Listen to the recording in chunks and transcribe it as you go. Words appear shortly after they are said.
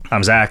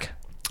I'm Zach.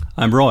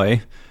 I'm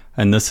Roy,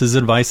 and this is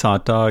Advice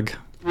Hot Dog.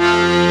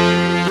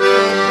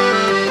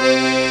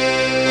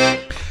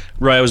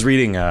 Roy, I was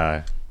reading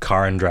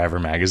Car and Driver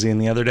magazine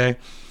the other day,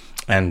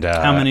 and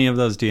how many of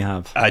those do you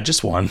have?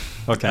 Just one.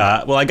 Okay.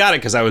 Well, I got it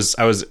because I was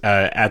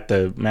at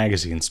the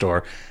magazine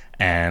store,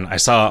 and I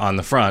saw on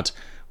the front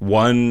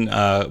one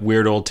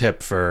weird old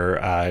tip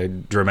for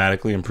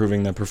dramatically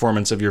improving the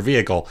performance of your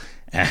vehicle,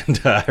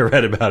 and I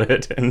read about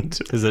it. And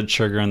is it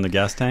sugar in the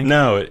gas tank?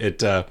 No,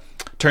 it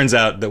turns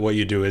out that what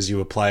you do is you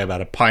apply about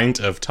a pint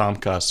of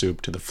Tomka soup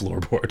to the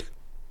floorboard.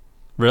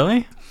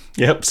 Really?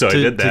 Yep. So I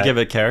did that to give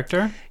it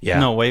character. Yeah.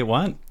 No, wait,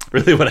 what?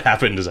 Really, what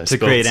happened is To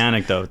create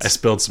anecdotes. I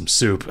spilled some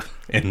soup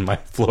in my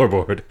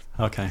floorboard.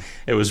 Okay.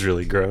 It was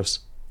really gross.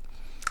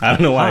 I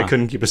don't know why I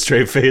couldn't keep a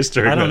straight face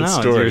during I don't that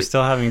know. story. You're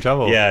still having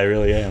trouble. Yeah, I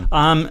really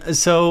am.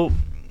 So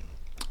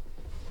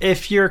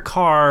if your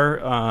car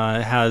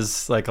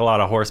has like a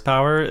lot of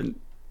horsepower,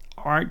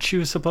 aren't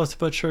you supposed to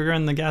put sugar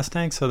in the gas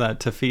tank so that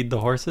to feed the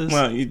horses?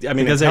 Well, I mean,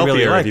 because it's they healthier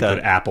really like if you that.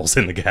 put apples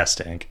in the gas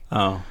tank.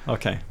 Oh,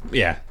 okay.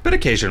 Yeah, but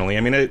occasionally.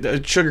 I mean,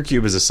 a sugar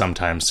cube is a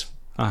sometimes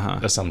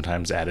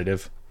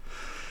additive.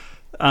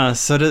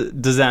 So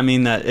does that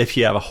mean that if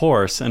you have a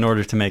horse, in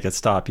order to make it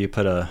stop, you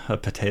put a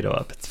potato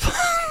up its butt?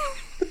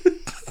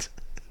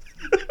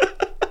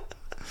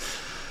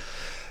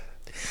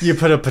 You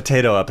put a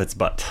potato up its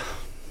butt.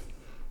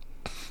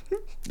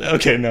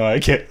 Okay, no, I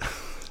can't.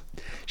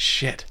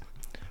 Shit.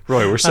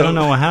 Roy, I don't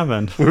know what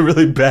happened. We're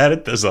really bad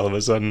at this all of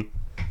a sudden.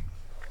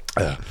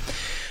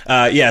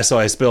 Yeah, so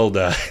I spilled.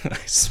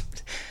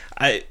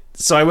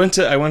 So I went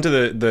to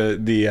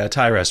the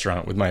Thai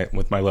restaurant with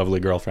my lovely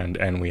girlfriend,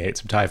 and we ate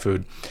some Thai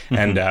food. Mm-hmm.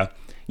 And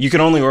you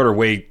can only order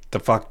way the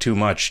fuck too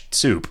much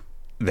soup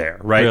there,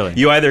 right? Really?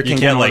 You either can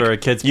get order like a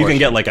kid's you can portion.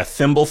 get like a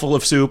thimbleful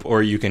of soup,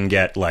 or you can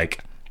get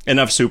like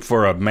enough soup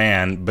for a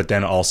man, but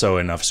then also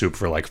enough soup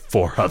for like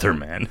 4 other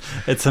men.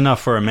 It's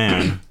enough for a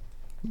man,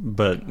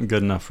 but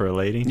good enough for a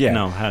lady? Yeah.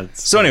 No.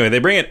 So anyway, they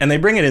bring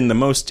it in the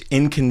most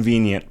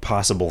inconvenient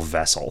possible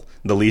vessel,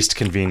 the least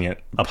convenient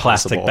A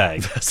plastic possible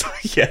bag. vessel.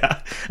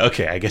 Yeah.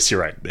 Okay, I guess you're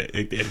right.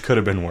 It could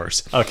have been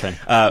worse. Okay.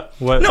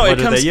 What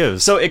do they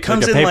use? So it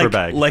comes Like a in paper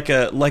bag.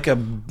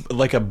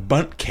 like a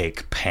bundt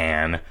cake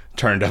pan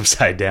turned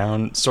upside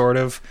down, sort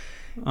of.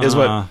 Is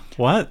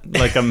what?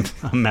 Like a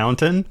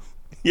mountain?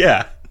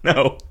 Yeah.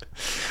 No.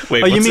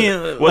 Wait. Oh, you what's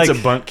mean what's like-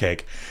 a bundt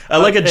cake?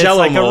 Like a It's Jello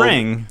like mold. a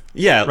ring.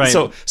 Yeah, Right.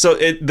 so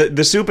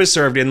the soup is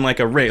served in like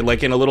a ring,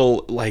 like in a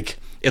little, like,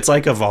 it's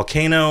like a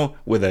volcano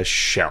with a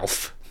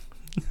shelf.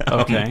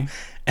 Okay.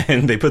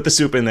 And they put the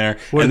soup in there.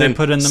 What do and they then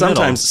put in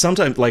the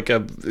sometimes like a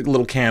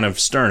little can of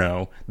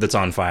Sterno that's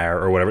on fire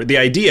or whatever. The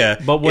idea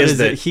But what is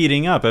that it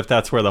heating up if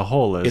that's where the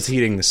hole is? it's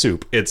heating the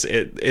soup.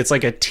 It's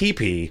like a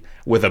teepee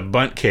with a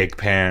bundt cake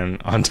pan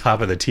on top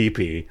of the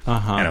teepee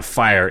and a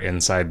fire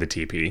inside the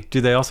teepee.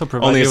 Do they also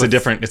provide Only you it's with,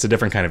 a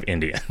different kind of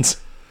Indians.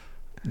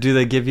 Do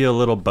they give you a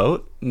little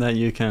boat that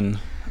you can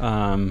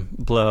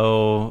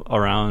blow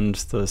around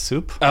the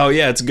soup? Oh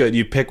yeah, it's good.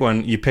 You pick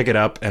one, you pick it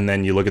up, and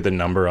then you look at the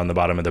number on the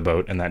bottom of the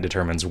boat, and that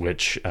determines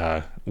which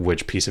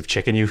piece of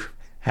chicken you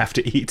have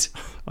to eat.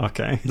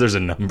 Okay. There's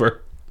a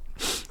number.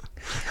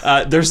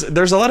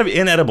 There's a lot of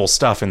inedible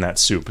stuff in that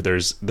soup.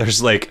 There's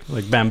like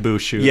bamboo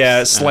shoots.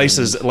 yeah,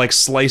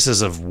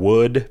 slices of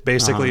wood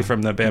basically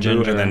from the bamboo,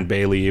 Ginger. and then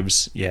bay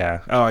leaves.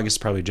 Yeah. Oh, I guess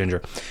probably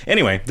ginger.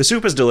 Anyway, the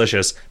soup is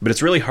delicious, but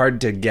it's really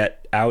hard to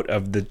get out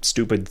of the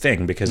stupid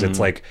thing because it's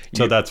like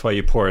So that's why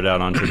you pour it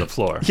out onto the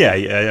floor. yeah,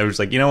 I was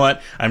like, you know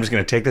what? I'm just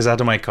going to take this out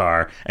to my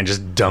car and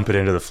just dump it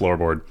into the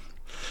floorboard.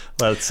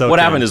 That's okay. What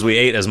happened is we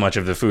ate as much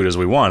of the food as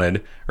we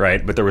wanted,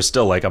 right? But there was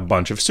still like a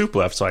bunch of soup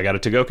left, so I got a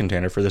to-go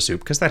container for the soup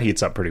because that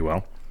heats up pretty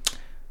well.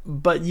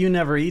 But you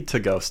never eat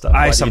to-go stuff.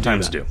 I Why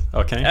sometimes do. do.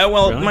 Okay.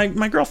 Well, Really?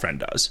 my girlfriend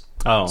does.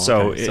 Oh,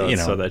 so okay. you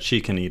know, so that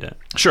she can eat it.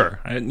 sure,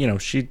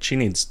 she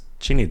needs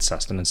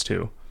sustenance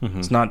too. Mm-hmm.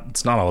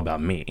 It's not all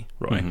about me,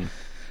 Roy.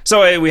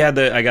 So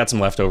I got some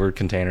leftover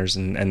containers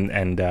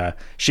and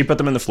she put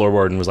them in the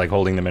floorboard and was like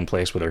holding them in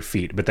place with her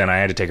feet. But then I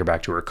had to take her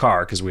back to her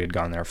car because we had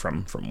gone there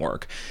from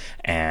work,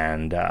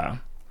 and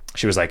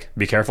she was like,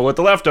 "Be careful with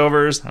the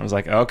leftovers." I was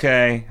like,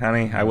 "Okay,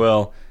 honey, I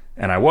will."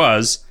 And I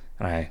was,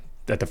 and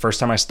at the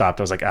first time I stopped,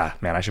 I was like, "Ah,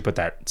 man, I should put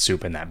that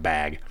soup in that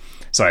bag."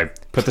 So I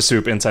put the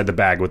soup inside the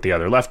bag with the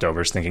other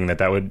leftovers, thinking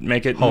that would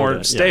make it more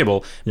it,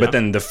 stable. Yeah. But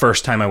then the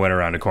first time I went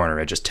around a corner,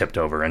 it just tipped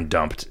over and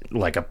dumped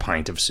like a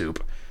pint of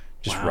soup.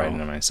 Just Wow. right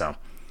into myself.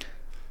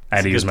 I had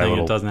It's to a use good my thing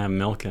little. It doesn't have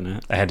milk in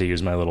it. I had to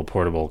use my little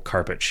portable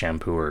carpet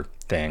shampooer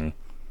thing,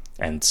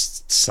 and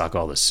suck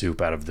all the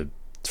soup out of the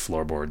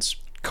floorboards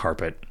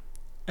carpet.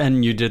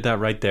 And you did that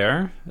right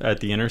there at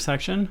the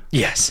intersection?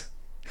 Yes,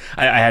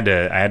 I had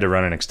to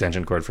run an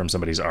extension cord from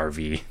somebody's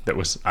RV that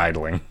was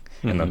idling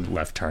in the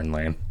left turn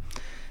lane.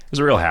 It was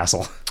a real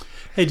hassle.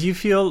 Hey, do you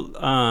feel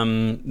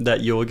that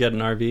you'll get an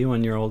RV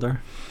when you're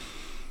older?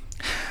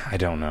 I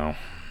don't know.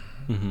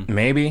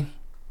 Maybe.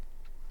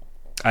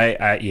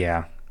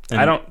 Yeah. And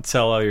I don't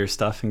sell all your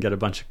stuff and get a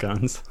bunch of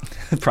guns.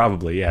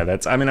 probably. Yeah,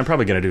 I'm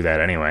probably going to do that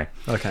anyway.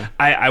 Okay.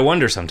 I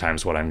wonder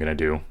sometimes what I'm going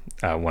to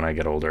do when I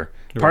get older.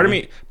 Part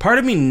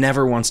of me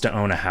never wants to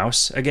own a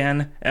house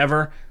again,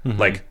 ever.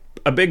 Like,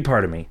 a big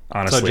part of me,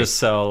 honestly. So just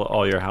sell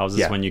all your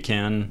houses when you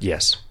can?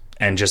 Yes.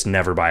 And just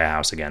never buy a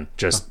house again.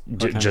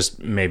 Just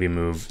maybe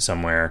move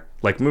somewhere.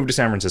 Like, move to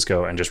San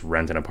Francisco and just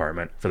rent an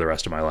apartment for the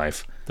rest of my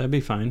life. That'd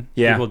be fine.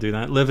 Yeah. People do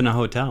that. Live in a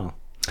hotel.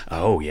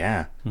 Oh,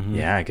 yeah.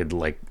 Yeah, I could,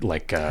 like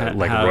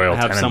Royal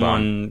have Tenenbaum.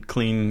 someone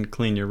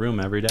clean your room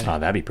every day. Oh,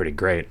 that'd be pretty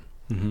great.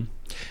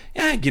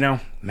 Yeah,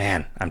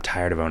 man, I'm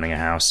tired of owning a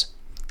house.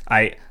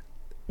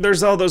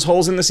 There's all those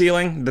holes in the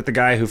ceiling that the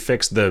guy who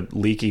fixed the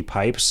leaky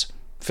pipes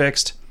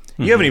fixed.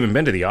 You haven't even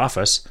been to the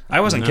office.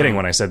 I wasn't kidding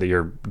when I said that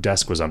your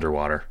desk was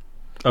underwater.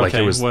 Like,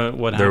 Okay, it was,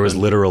 what there was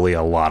happened? literally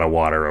a lot of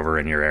water over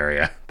in your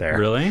area there.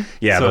 Really?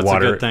 Yeah, so the it's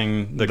water. a good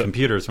thing the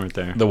computers weren't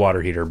there. The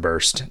water heater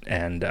burst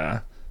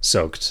and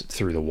soaked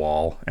through the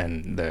wall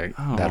and that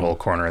whole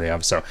corner of the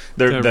office. So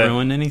Did it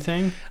ruin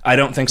anything? I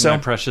don't think so. My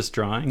precious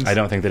drawings? I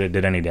don't think that it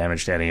did any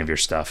damage to any of your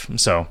stuff.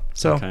 So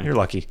Okay. you're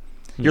lucky.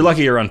 You're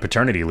lucky you're on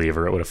paternity leave,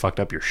 or it would have fucked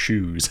up your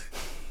shoes.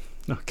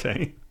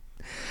 Okay.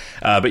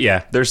 But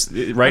yeah, there's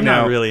I'm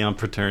not really on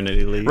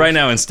paternity leave. Right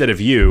now, instead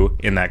of you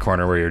in that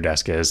corner where your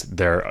desk is,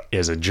 there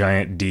is a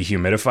giant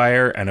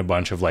dehumidifier and a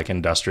bunch of like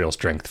industrial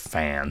strength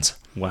fans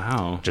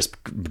Wow. just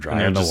And drying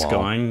they're the just wall.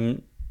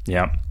 going...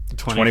 Yep.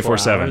 24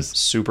 24/7. hours?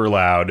 Super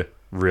loud,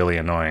 really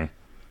annoying.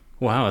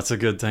 Wow, it's a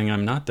good thing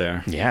I'm not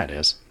there. Yeah, it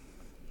is.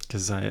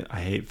 Because I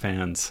hate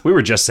fans. We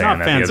were just saying Not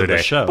that fans the of other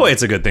the day. show. Boy,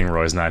 it's a good thing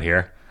Roy's not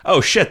here. Oh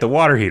shit, the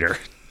water heater.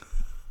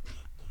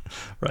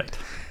 Right.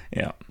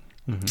 Yeah.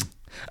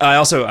 I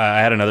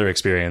had another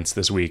experience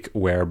this week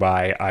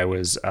whereby I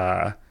was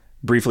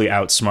briefly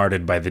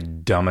outsmarted by the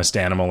dumbest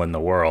animal in the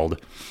world.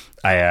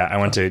 I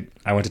went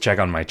to check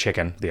on my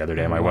chicken the other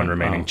day, my one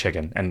remaining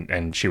chicken,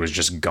 and she was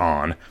just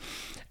gone.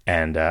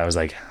 And I was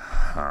like,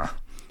 huh.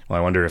 Well,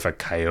 I wonder if a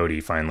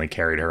coyote finally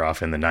carried her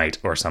off in the night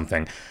or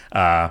something.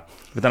 But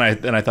then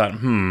I thought,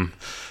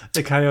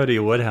 The coyote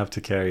would have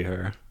to carry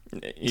her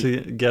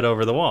to get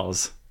over the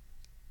walls.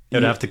 It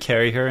would have to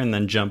carry her and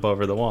then jump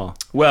over the wall.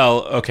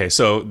 well, okay,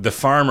 so the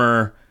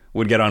farmer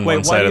would get on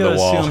one side of the why do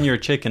you wall. assume your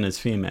chicken is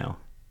female?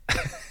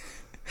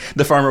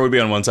 The farmer would be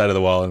on one side of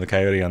the wall and the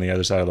coyote on the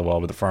other side of the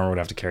wall, but the farmer would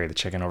have to carry the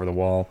chicken over the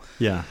wall.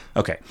 Yeah.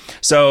 Okay,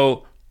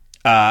 so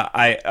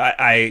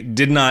I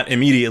did not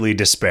immediately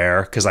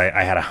despair because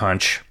I had a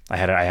hunch. I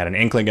had an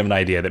inkling of an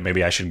idea that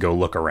maybe I should go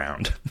look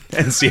around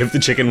and see if the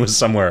chicken was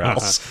somewhere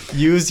else.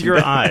 Use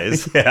your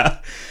eyes. Yeah.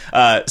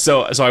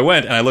 So I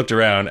went and I looked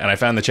around and I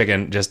found the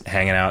chicken just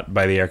hanging out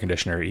by the air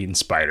conditioner eating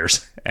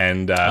spiders.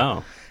 And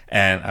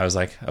and I was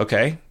like,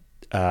 okay,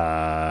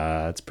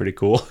 that's pretty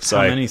cool. So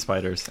How many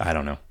spiders? I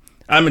don't know.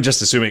 I'm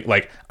just assuming,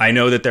 like, I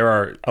know that there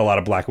are a lot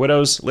of black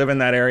widows live in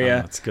that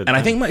area. That's good. And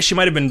I think she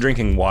might have been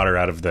drinking water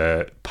out of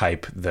the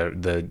pipe,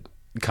 the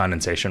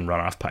condensation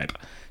runoff pipe,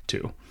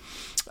 too.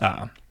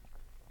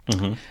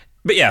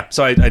 But yeah,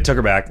 so I took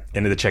her back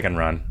into the chicken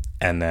run.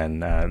 And then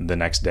the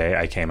next day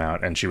I came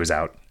out and she was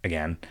out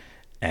again.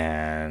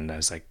 And I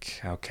was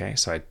like, okay.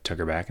 So I took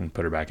her back and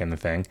put her back in the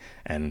thing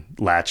and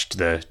latched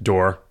the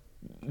door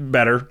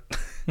better.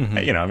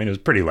 You know, I mean, it was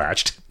pretty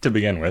latched to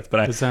begin with,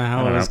 but Is that how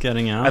I it don't was know.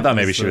 getting out? I thought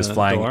maybe Was she was the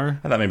flying. door?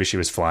 I thought maybe she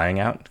was flying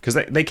out because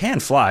they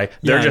can fly.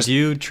 They're Yeah, just. do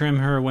you trim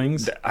her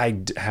wings?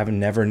 Have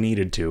never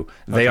needed to.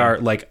 They are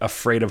like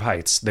afraid of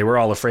heights. They were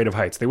all afraid of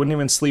heights. They wouldn't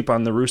even sleep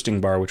on the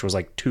roosting bar, which was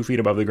like 2 feet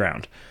above the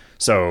ground.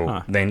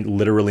 So they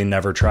literally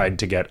never tried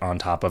to get on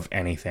top of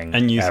anything.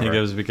 And you ever. think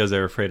it was because they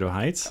were afraid of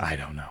heights? I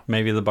don't know.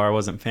 Maybe the bar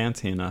wasn't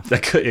fancy enough.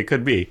 It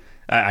could be.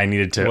 I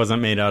needed to. It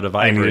wasn't made out of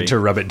I ivory. needed to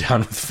rub it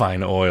down with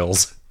fine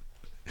oils.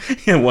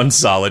 one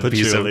solid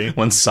Patchouli.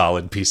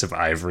 piece of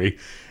ivory,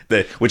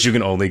 which you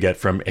can only get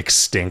from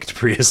extinct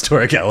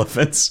prehistoric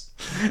elephants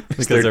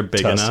Because they're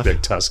big enough. Their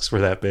tusks were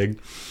that big.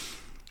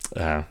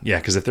 Yeah,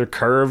 because if they're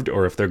curved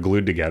or if they're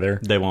glued together,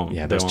 They won't.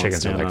 Yeah, they those won't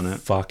chickens are stand like, on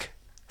it.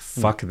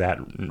 fuck that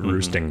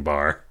roosting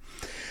bar.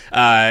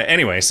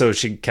 Anyway, so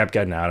she kept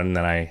getting out, and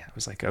then I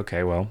was like,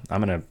 okay, well, I'm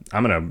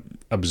gonna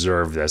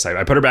observe this.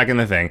 I put her back in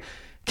the thing.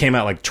 Came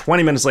out like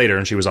 20 minutes later,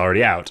 and she was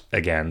already out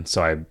again.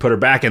 So I put her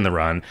back in the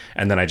run,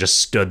 and then I just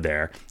stood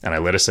there and I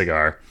lit a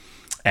cigar.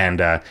 And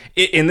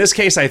in this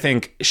case, I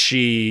think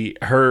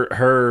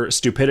her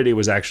stupidity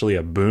was actually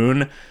a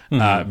boon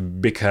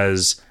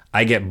because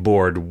I get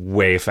bored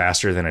way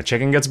faster than a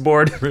chicken gets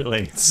bored.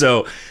 Really?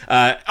 So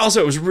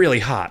also, it was really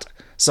hot.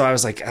 So I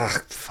was like,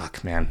 ugh,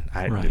 fuck, man.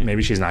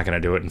 Maybe she's not going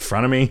to do it in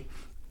front of me.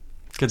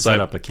 Could set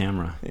up a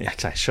camera. Yeah,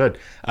 I should.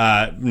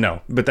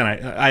 No, but then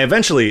I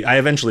eventually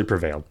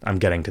prevailed. I'm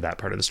getting to that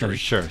part of the story.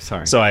 Sure,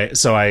 sorry.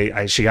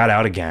 So she got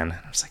out again.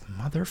 I was like,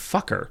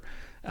 motherfucker.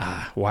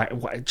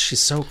 Why?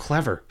 She's so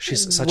clever.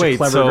 She's such a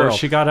clever girl.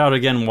 She got out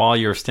again while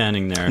you're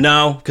standing there.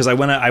 No, because I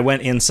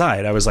went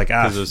inside. I was like,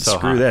 it was so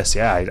screw hot. this.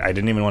 Yeah, I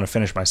didn't even want to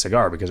finish my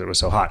cigar because it was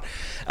so hot.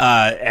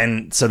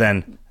 And so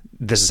then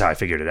this is how I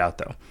figured it out,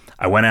 though.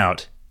 I went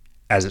out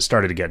as it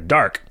started to get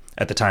dark,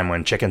 at the time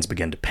when chickens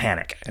begin to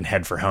panic and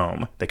head for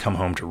home. They come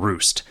home to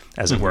roost,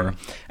 as it were.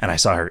 And I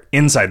saw her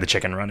inside the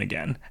chicken run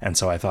again. And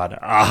so I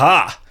thought,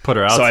 aha! Put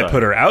her So I outside.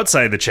 put her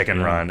outside the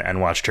chicken run and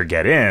watched her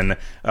get in,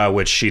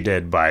 which she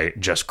did by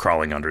just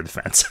crawling under the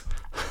fence.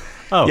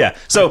 Oh, Yeah.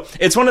 So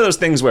it's one of those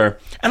things where,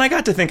 and I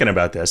got to thinking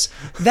about this,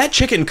 that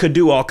chicken could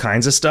do all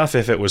kinds of stuff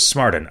if it was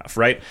smart enough,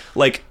 right?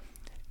 Like,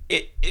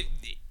 it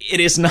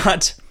is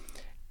not,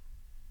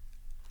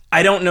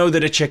 I don't know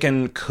that a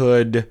chicken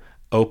could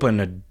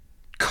open a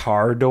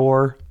car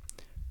door,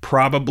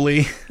 probably.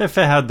 If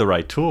it had the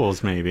right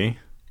tools, maybe.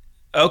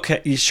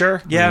 Okay, you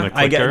sure? Yeah, And the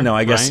I get. clicker, No,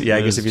 I guess. right? Yeah,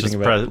 I guess It's if you just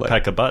think about it,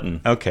 peck a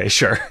button. okay,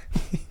 sure.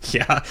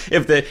 Yeah,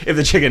 if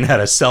the chicken had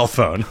a cell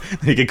phone,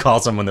 he could call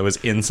someone that was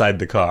inside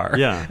the car.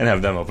 Yeah. and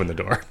have them open the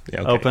door.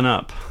 Yeah, okay. Open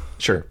up.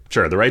 Sure.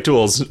 The right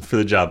tools for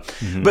the job.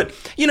 But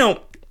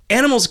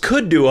animals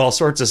could do all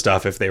sorts of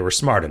stuff if they were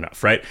smart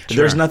enough, right?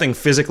 There's nothing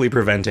physically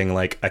preventing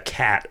like a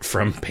cat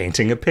from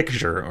painting a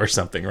picture or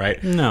something,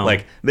 right? No.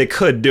 Like they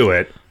could do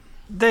it.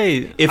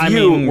 If I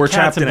you mean, were cats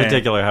trapped in in a-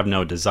 particular have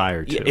no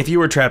desire to. If you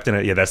were trapped in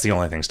it, yeah, that's the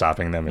only thing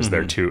stopping them is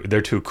they're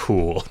too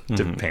cool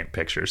to paint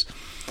pictures.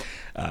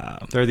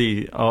 They're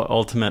the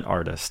ultimate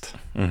artist.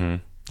 Mm-hmm.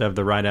 They have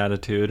the right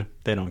attitude.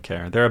 They don't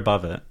care. They're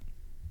above it.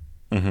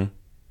 Mm-hmm.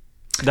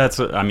 That's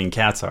what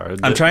cats are.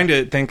 I'm trying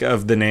to think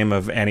of the name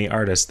of any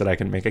artist that I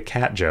can make a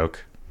cat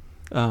joke.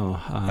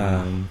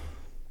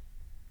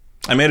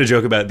 I made a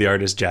joke about the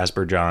artist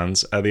Jasper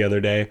Johns the other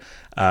day,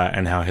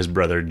 and how his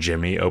brother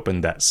Jimmy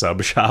opened that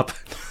sub shop.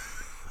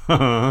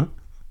 I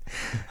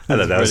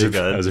thought that was good.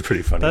 That was a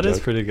pretty funny That joke. is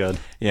pretty good.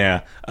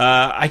 Yeah.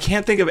 I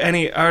can't think of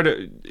any art.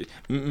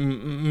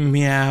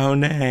 Meow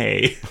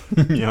nay.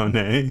 Yo,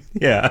 nay.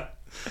 Yeah.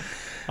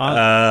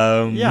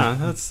 Yeah,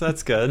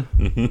 that's good.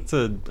 It's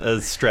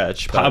a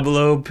stretch. But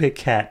Pablo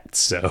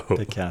Picasso.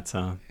 the cat's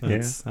out.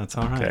 That's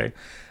all right.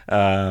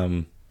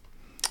 Okay.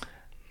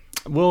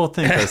 We'll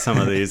think of some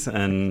of these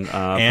and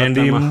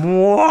Andy put them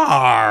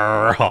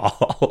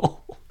Warhol.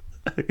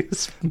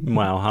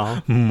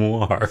 Wow.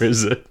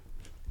 Mars.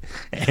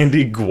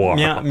 Andy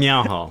Warhol.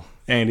 Meow Hall.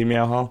 Andy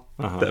Meowhall.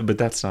 Uh-huh. But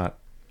that's not.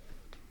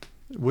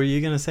 Were you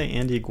gonna say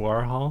Andy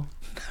Warhol?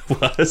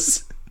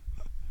 Was.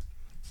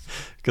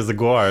 Because the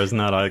guar is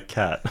not a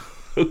cat.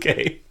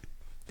 Okay.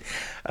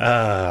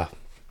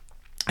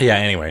 Yeah,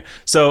 anyway.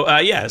 So,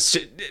 yes,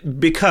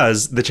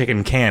 because the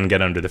chicken can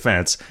get under the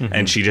fence,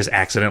 and she just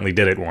accidentally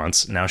did it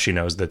once, now she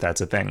knows that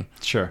that's a thing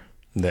Sure.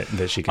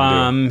 that she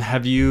can do.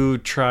 Have you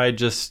tried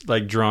just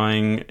like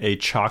drawing a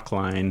chalk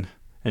line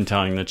and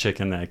telling the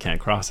chicken that it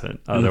can't cross it?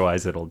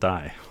 Otherwise, it'll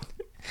die.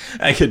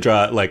 I could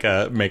draw, like,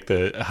 make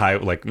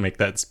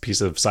that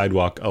piece of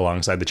sidewalk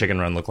alongside the chicken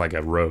run look like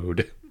a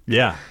road.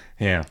 Yeah,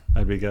 Yeah.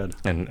 that'd be good.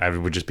 And it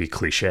would just be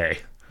cliche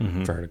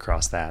for her to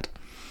cross that.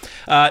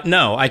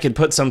 No, I could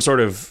put some sort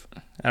of,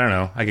 I don't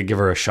know, I could give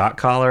her a shock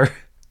collar.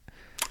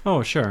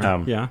 Oh, sure.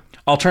 Yeah,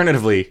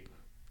 Alternatively,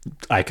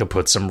 I could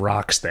put some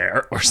rocks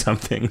there or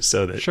something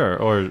so that... sure.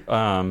 Or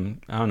I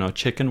don't know,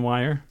 chicken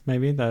wire.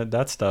 Maybe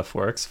that stuff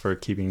works for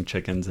keeping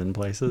chickens in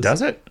places.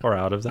 Does it? Or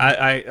out of them?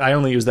 I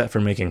only use that for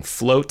making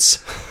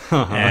floats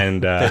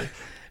and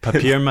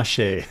Papier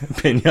mâché.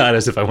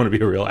 pinatas if I want to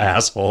be a real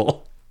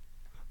asshole.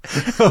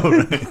 Oh,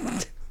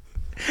 right.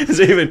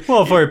 So even,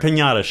 Well, for a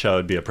pinata show,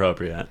 it'd be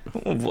appropriate.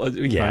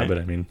 yeah, Right. but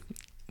I mean...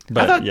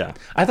 But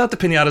I thought the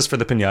pinatas for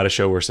the pinata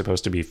show were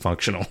supposed to be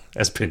functional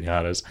as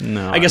pinatas.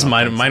 No, I guess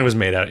I don't mine was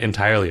made out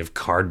entirely of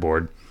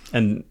cardboard.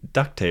 And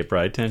duct tape,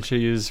 right? Didn't you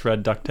use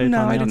red duct tape? No,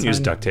 on the I didn't use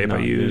outside? duct tape. No, I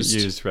you used-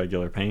 used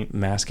regular paint.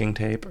 Masking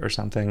tape or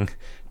something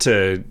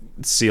to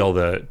seal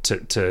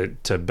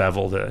to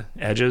bevel the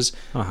edges,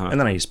 and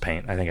then I used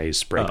paint. I think I used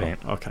spray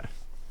paint Okay.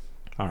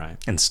 All right.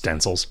 and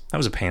stencils. That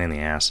was a pain in the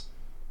ass.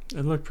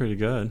 It looked pretty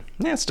good.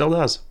 Yeah, it still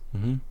does.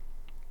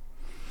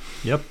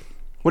 Yep.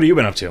 What have you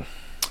been up to?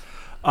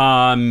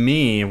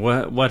 Me,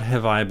 what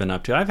have I been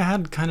up to? I've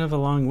had kind of a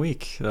long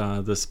week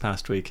this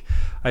past week.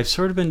 I've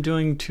sort of been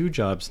doing two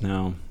jobs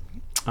now.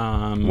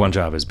 One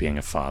job is being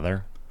a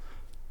father.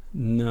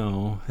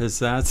 No. Is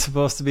that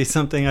supposed to be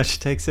something I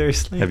should take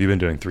seriously? Have you been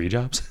doing 3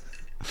 jobs?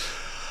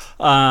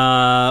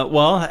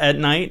 Well, at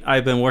night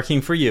I've been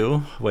working for you,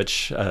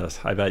 which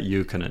I bet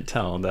you couldn't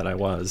tell that I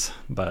was,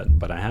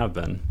 but I have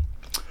been.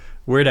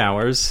 Weird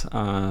hours,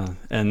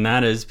 and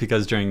that is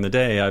because during the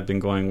day I've been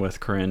going with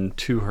Corinne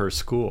to her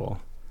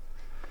school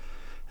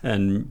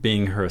and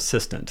being her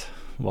assistant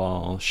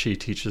while she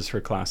teaches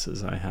her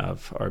classes. I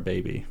have our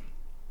baby.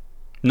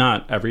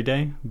 Not every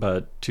day,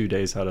 but 2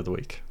 days out of the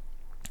week.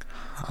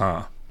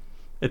 Huh.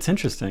 It's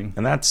interesting.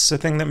 And that's a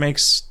thing that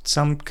makes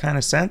some kind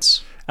of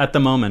sense? At the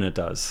moment it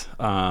does,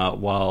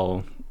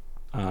 while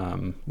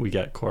we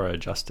get Cora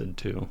adjusted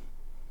to,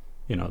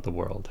 the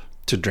world.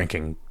 To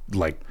drinking,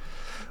 like,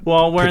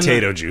 Well,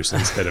 potato juice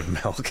instead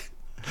of milk.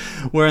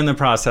 We're in the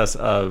process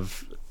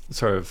of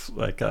sort of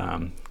like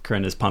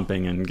Corinne is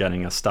pumping and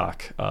getting a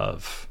stock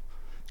of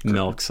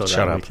milk so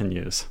that we can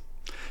use.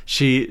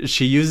 She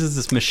uses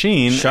this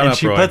machine and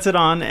she puts it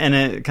on and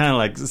it kind of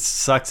like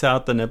sucks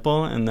out the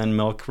nipple and then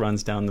milk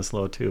runs down this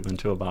little tube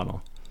into a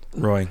bottle.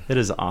 Roy. It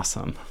is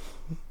awesome.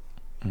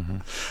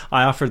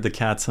 I offered the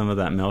cat some of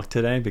that milk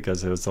today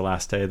because it was the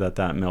last day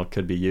that milk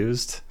could be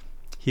used.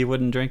 He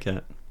wouldn't drink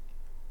it.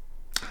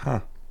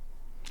 Huh.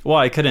 Well,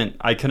 I couldn't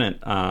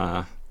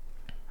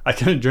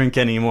drink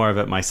any more of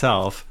it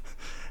myself,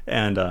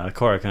 and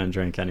Cora couldn't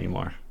drink any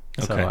more.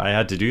 So Okay. I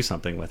had to do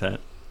something with it,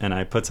 and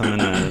I put some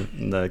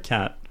in the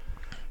cat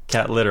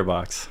litter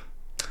box.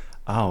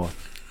 Oh,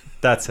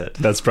 that's it.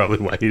 That's probably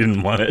why he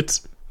didn't want it.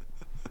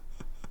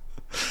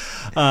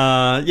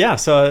 Yeah,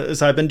 so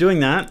I've been doing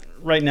that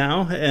right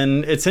now,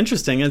 and it's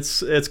interesting.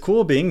 It's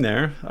cool being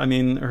there. I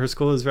mean, her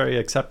school is very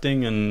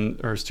accepting, and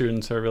her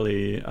students are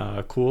really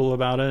cool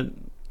about it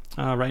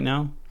right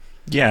now,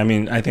 Yeah, I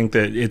mean, I think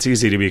that it's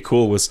easy to be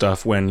cool with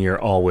stuff when you're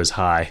always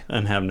high.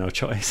 and have no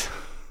choice.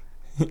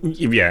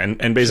 Yeah,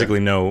 and basically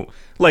no,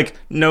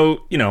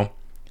 you know,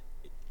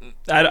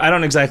 I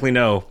don't exactly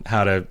know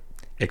how to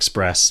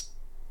express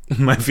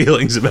my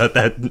feelings about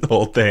that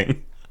whole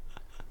thing.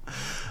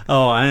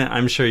 Oh,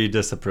 I'm sure you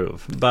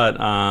disapprove, but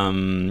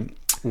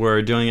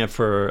we're doing it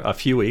for a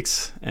few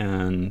weeks,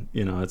 and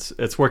you know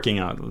it's working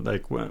out.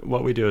 Like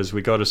what we do is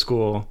we go to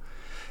school.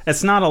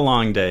 It's not a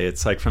long day.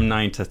 It's like from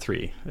 9 to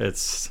 3.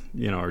 It's,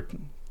 or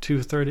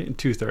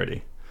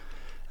 2:30,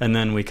 and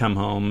then we come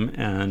home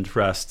and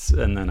rest,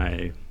 and then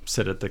I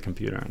sit at the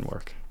computer and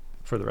work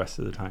for the rest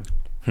of the time.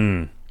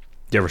 Do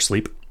you ever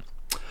sleep?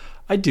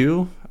 I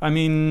do. I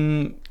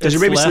mean, Does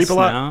your it's baby less sleep a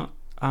lot?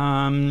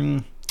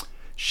 now.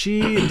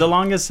 The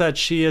longest that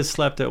she has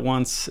slept at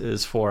once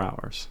is 4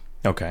 hours.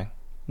 Okay,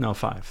 No,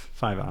 5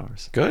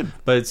 hours. good.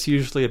 But it's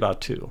usually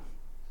about 2.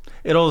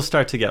 It'll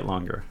start to get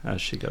longer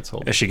as she gets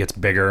older. As she gets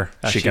bigger,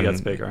 As she can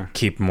gets bigger.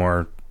 keep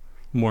more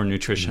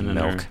Nutrition in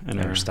milk her, in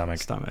her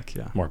stomach.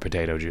 Yeah. more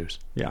potato juice.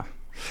 Yeah.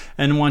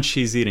 And once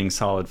she's eating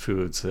solid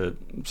foods, it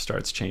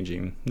starts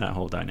changing that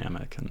whole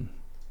dynamic and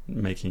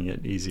making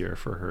it easier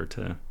for her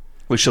to...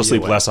 Well, she'll Be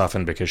sleep awake. less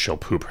often because she'll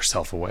poop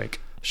herself awake.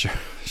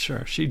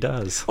 Sure, she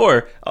does.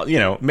 Or,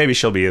 maybe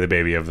she'll be the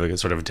baby of the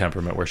sort of a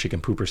temperament where she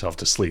can poop herself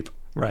to sleep.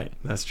 Right,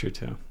 that's true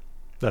too.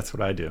 That's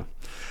what I do.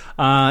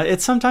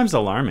 It's sometimes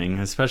alarming,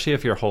 especially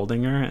if you're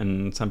holding her,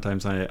 and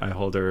sometimes I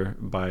hold her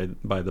by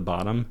the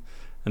bottom,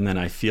 and then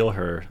I feel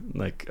her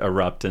like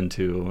erupt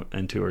into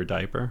her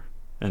diaper,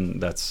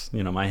 and that's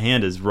my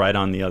hand is right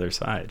on the other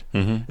side.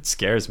 Mm-hmm. It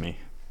scares me.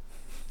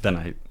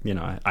 Then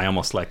I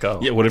almost let go.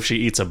 Yeah, what if she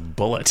eats a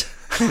bullet?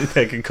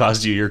 That could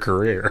cost you your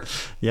career.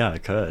 Yeah,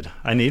 it could.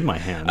 I need my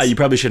hands. You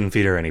probably shouldn't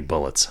feed her any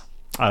bullets.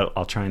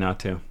 I'll try not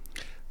to.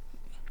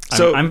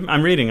 So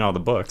I'm reading all the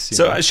books.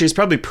 So she's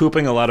probably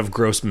pooping a lot of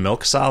gross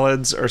milk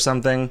solids or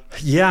something.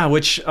 Yeah,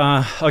 which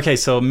okay,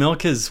 so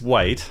milk is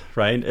white,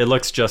 right? It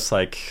looks just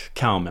like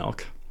cow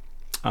milk,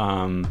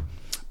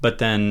 but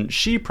then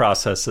she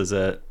processes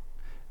it,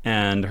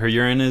 and her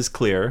urine is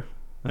clear,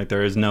 like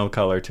there is no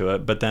color to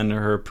it. But then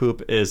her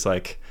poop is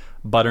like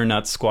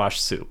butternut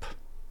squash soup.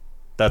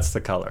 That's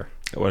the color.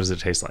 What does it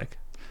taste like?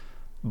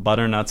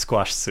 Butternut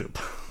squash soup.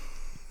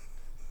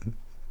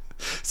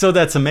 So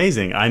that's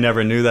amazing. I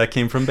never knew that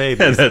came from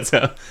babies. That's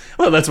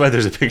why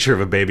there's a picture of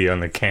a baby on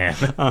the can.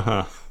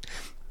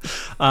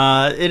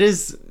 It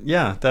is,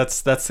 yeah.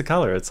 That's the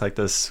color. It's like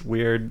this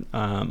weird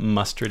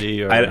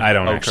mustardy. Or I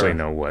don't ochre. actually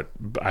know what.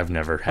 I've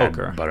never had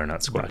Ochre.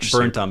 butternut squash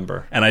Burnt soup.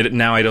 umber. And I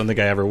don't think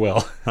I ever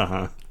will.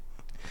 Uh-huh.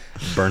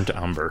 Burnt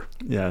umber.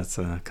 Yeah, it's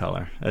a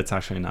color. It's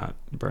actually not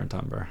burnt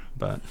umber,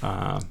 but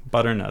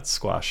butternut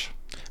squash.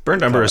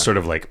 Burnt umber Color. is sort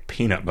of like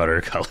peanut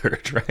butter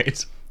colored,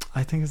 right?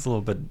 I think it's a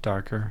little bit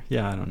darker.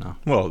 Yeah, I don't know.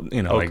 Well,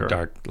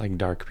 Ochre. like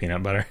dark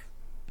peanut butter.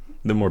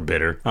 The more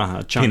bitter.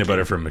 Chunky. Peanut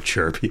butter for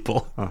mature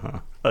people.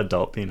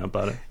 Adult peanut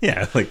butter.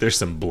 Yeah, like there's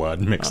some blood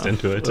mixed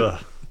into it.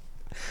 Ugh.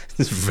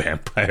 This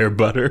vampire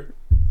butter.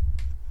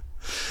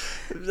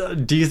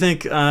 Do you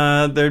think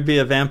there'd be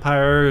a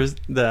vampire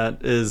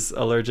that is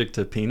allergic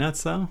to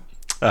peanuts, though?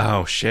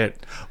 Oh,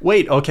 shit.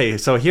 Wait, okay,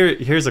 so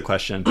here's a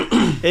question.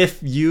 If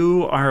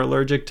you are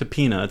allergic to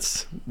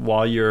peanuts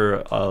while you're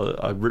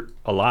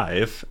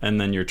alive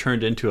and then you're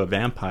turned into a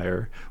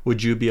vampire,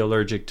 would you be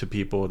allergic to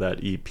people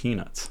that eat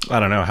peanuts? I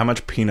don't know. How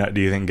much peanut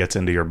do you think gets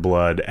into your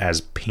blood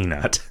as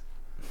peanut?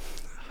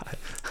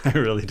 I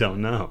really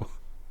don't know.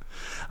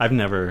 I've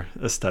never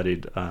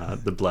studied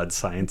the blood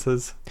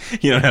sciences.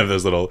 You don't have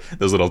those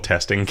little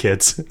testing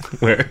kits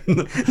where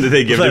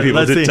they give to people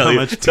Let's to see tell how you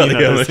much how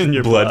peanut is much in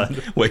your blood.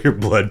 what your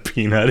blood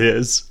peanut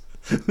is.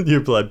 Your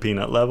blood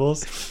peanut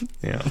levels?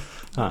 Yeah.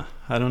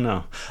 I don't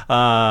know.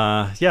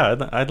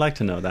 Yeah, I'd like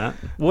to know that.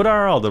 What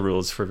are all the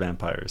rules for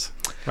vampires?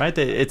 Right?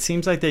 It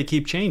seems like they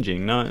keep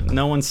changing.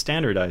 No one's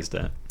standardized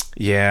it.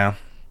 Yeah.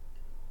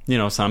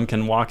 Some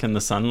can walk in the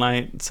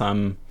sunlight.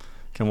 Some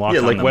can walk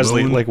on like the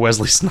Wesley, moon. like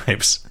Wesley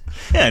Snipes.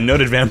 Yeah,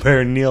 noted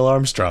vampire Neil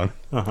Armstrong.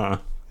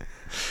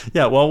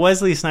 Yeah, well,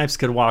 Wesley Snipes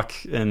could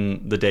walk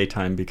in the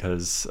daytime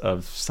because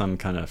of some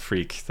kind of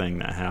freak thing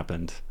that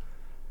happened.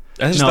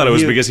 I just thought it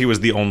was because he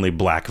was the only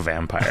black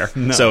vampire.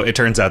 No. So it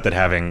turns out that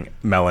having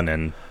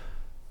melanin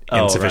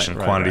insufficient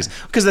right, quantities.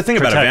 right. Because the thing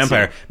about a Protects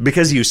vampire,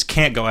 because you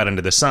can't go out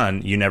into the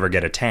sun, you never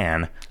get a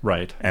tan,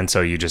 Right. and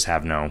so you just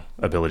have no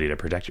ability to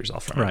protect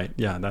yourself from it. Right.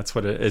 Yeah, that's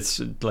what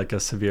it's like, a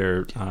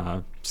severe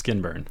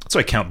skin burn. That's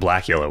why Count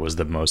Blackula was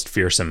the most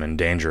fearsome and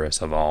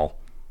dangerous of all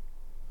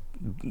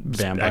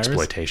Vampires.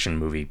 exploitation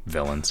movie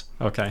villains.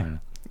 Okay.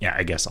 Yeah,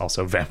 I guess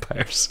also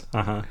vampires.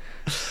 Uh-huh.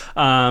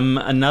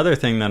 Another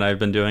thing that I've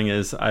been doing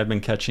is I've been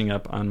catching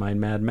up on my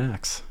Mad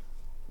Max.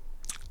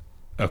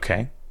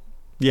 Okay.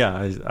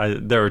 Yeah,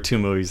 there were 2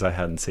 movies I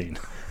hadn't seen.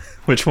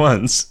 Which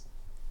ones?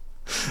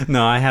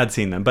 No, I had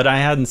seen them, but I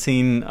hadn't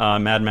seen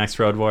Mad Max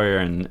Road Warrior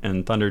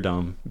and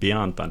Thunderdome,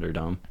 Beyond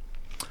Thunderdome.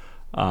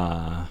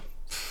 I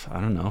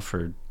don't know,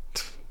 for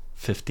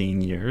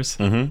 15 years.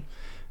 Mm-hmm.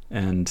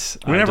 And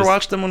We never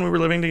watched them when we were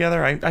living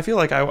together. I feel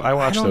like I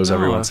watch those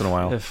every once in a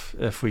while.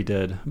 If we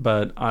did,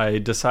 but I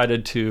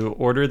decided to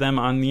order them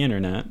on the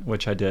internet,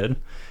 which I did,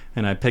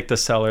 and I picked a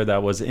seller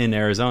that was in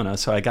Arizona,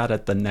 so I got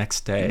it the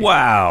next day.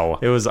 Wow.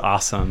 It was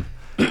awesome.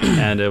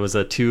 And it was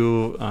a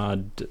 2,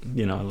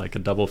 like a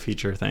double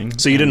feature thing.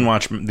 So you didn't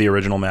watch the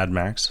original Mad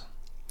Max?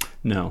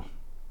 No,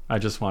 I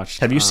just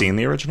watched. Have you seen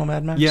the original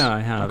Mad Max? Yeah, I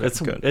have. Okay, It's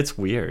good. It's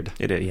weird.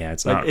 It is, yeah,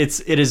 it's Like not.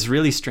 it is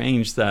really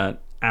strange that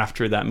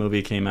after that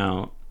movie came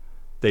out,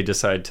 they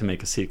decided to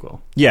make a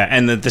sequel. Yeah,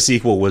 and the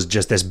sequel was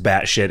just this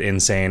batshit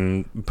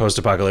insane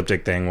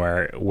post-apocalyptic thing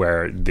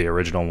where the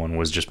original one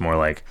was just more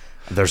like,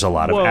 there's a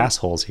lot of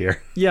assholes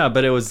here. Yeah,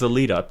 but it was the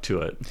lead up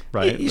to it,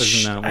 right?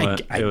 Isn't that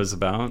what I it was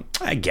about?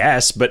 I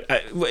guess, but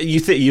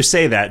you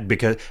say that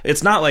because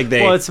it's not like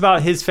they... Well, it's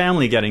about his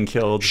family getting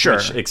killed, Sure.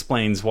 which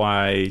explains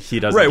why he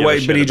doesn't Right, give a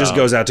shit but he just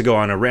about- goes out to go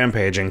on a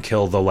rampage and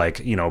kill the,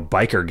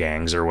 biker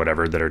gangs or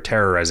whatever that are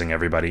terrorizing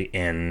everybody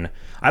in...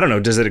 I don't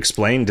know, does it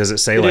explain? Does it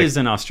say, It is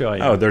in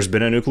Australia. oh, there's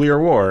been a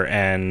nuclear war,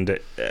 and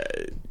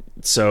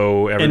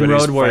so in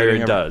everybody's Road Warrior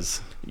fighting it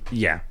does.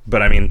 Yeah,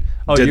 but I mean...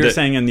 Oh, did you're the-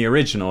 saying in the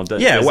original?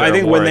 Yeah, is well, I there a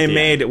think war when at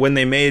the end?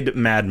 they made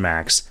Mad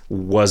Max,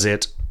 was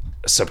it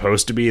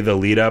supposed to be the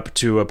lead up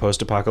to a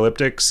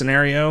post-apocalyptic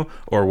scenario,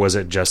 or was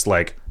it just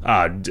like,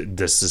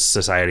 this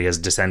society has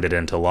descended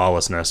into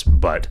lawlessness,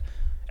 but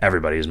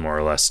everybody's more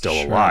or less still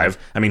alive?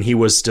 I mean, he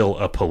was still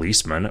a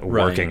policeman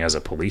working as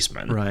a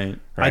policeman. Right.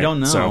 Right? I don't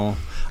know. So-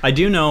 I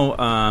do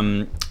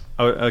know.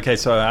 Okay,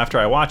 so after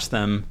I watched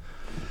them,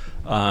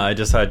 I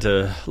decided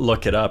to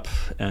look it up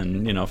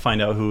and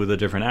find out who the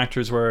different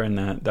actors were and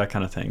that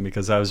kind of thing,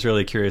 because I was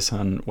really curious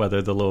on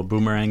whether the little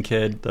boomerang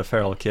kid, the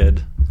feral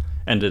kid,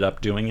 ended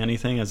up doing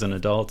anything as an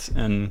adult.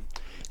 And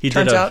he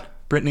Turns did out,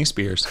 Britney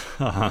Spears.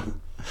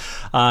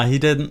 he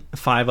did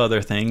 5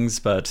 other things,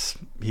 but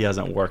he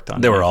hasn't worked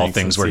on. They were all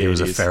anything things since where the he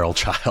was a 80s. feral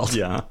child.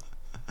 Yeah.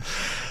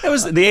 It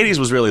was the 80s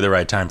was really the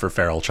right time for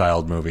feral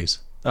child movies.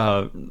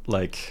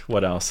 Like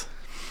what else?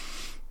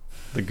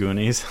 The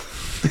Goonies.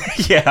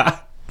 Yeah.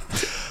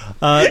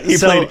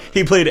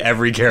 He played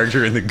every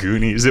character in the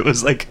Goonies. It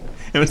was like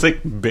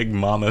Big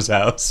Mama's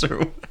House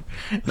or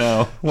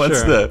no. What's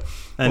Sure. the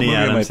Any what movie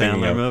am Adam I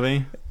thinking Sandler of?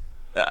 movie?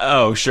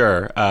 Oh,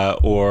 sure.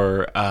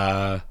 Or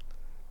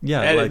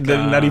Yeah, like the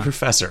Nutty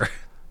Professor.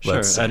 Sure,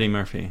 Let's say. Eddie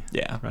Murphy.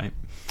 Yeah. Right.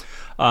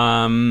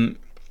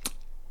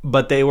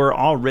 But they were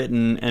all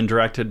written and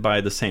directed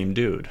by the same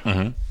dude.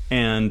 Mm-hmm.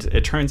 And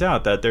it turns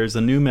out that there's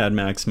a new Mad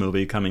Max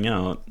movie coming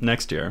out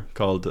next year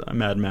called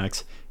Mad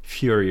Max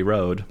Fury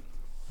Road.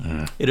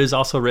 It is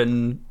also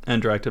written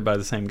and directed by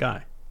the same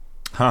guy.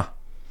 Huh.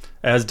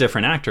 As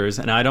different actors,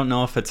 and I don't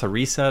know if it's a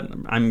reset.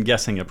 I'm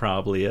guessing it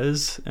probably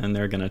is, and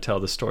they're going to tell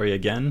the story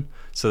again,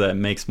 so that it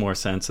makes more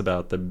sense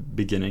about the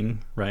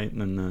beginning, right,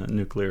 and the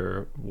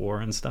nuclear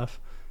war and stuff.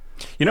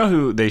 You know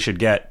who they should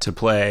get to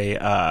play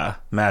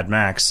Mad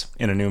Max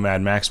in a new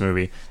Mad Max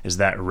movie is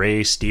that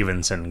Ray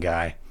Stevenson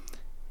guy.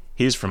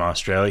 He's from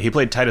Australia. He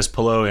played Titus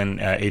Pullo in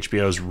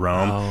HBO's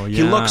Rome. Oh, yeah.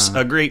 He looks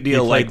a great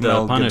deal He like played the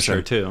Mel Punisher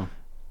Gibson. too.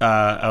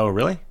 Oh,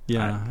 really?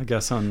 Yeah, I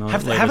guess on the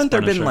Haven't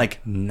there been Punisher.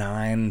 like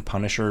 9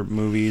 Punisher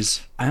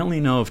movies? I only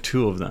know of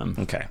 2 of them.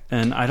 Okay.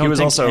 And I He don't was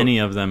think also- any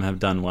of them have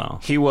done well.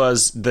 He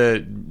was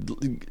the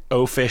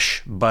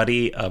oafish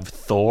buddy of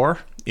Thor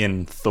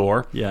in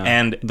Thor. Yeah,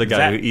 And the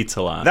guy who eats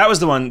a lot. That was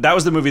the one. That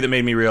was the movie that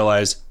made me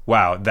realize,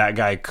 wow, that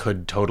guy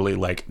could totally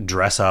like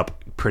dress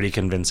up pretty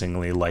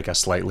convincingly like a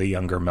slightly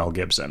younger Mel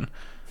Gibson.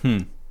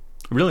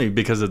 Really,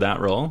 because of that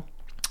role?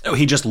 Oh,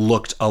 he just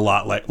looked a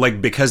lot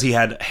like because he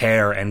had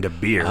hair and a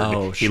beard.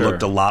 Oh, He sure.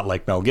 looked a lot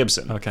like Mel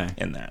Gibson. Okay.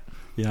 In that.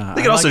 Yeah,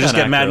 They could also just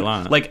get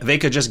Mad. they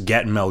could just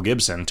get Mel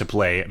Gibson to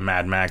play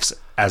Mad Max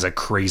as a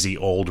crazy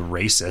old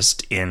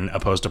racist in a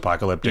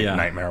post-apocalyptic Yeah.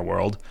 nightmare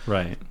world.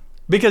 Right.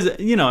 Because,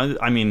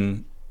 I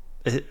mean,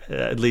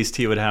 at least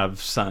he would have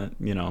some,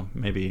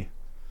 maybe.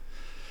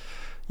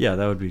 Yeah,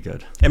 that would be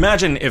good.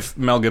 Imagine if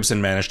Mel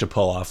Gibson managed to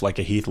pull off like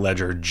a Heath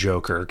Ledger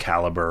Joker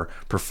caliber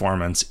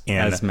performance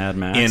As Mad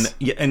Max?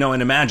 and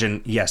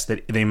imagine, yes,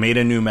 that they made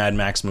a new Mad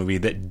Max movie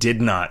that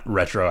did not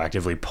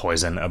retroactively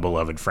poison a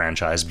beloved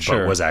franchise,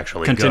 but was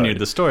actually continued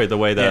good. the story the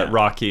way that Yeah.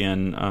 Rocky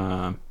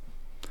and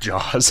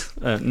Jaws.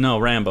 no,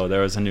 Rambo.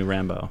 There was a new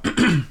Rambo.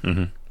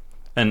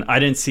 And I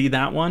didn't see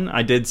that one.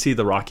 I did see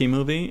the Rocky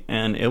movie,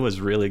 and it was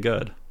really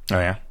good. Oh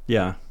yeah.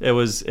 Yeah,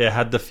 it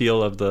had the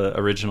feel of the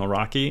original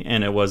Rocky,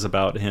 and it was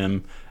about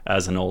him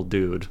as an old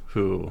dude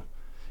who,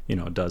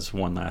 does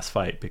one last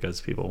fight because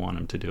people want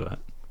him to do it,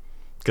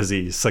 because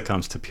he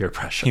succumbs to peer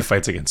pressure. He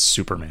fights against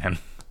Superman.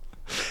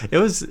 It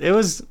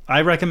was.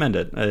 I recommend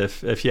it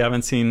if you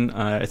haven't seen.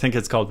 I think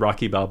it's called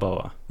Rocky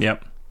Balboa.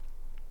 Yep.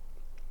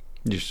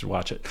 You should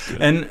watch it.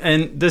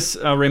 And this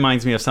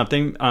reminds me of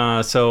something.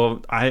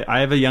 So I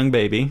have a young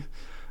baby.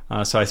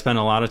 So I spend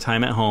a lot of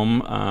time at home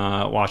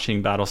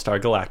watching Battlestar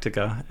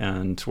Galactica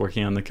and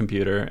working on the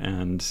computer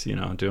and,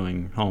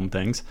 doing home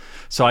things.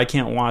 So I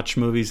can't watch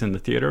movies in the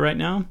theater right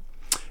now.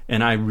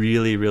 And I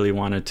really, really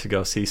wanted to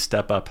go see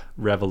Step Up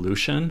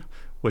Revolution,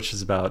 which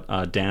is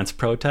about dance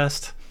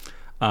protest.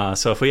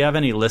 So if we have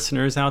any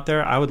listeners out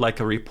there, I would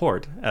like a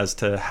report as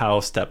to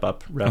how Step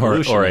Up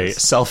Revolution or a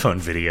cell phone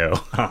video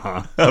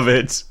of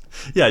it.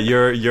 Yeah,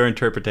 your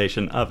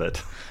interpretation of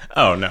it.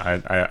 Oh, no,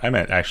 I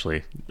meant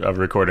actually a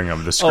recording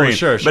of the screen. Oh,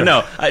 sure. But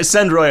no,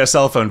 send Roy a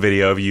cell phone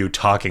video of you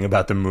talking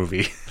about the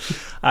movie.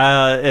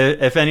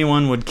 If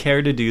anyone would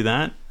care to do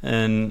that,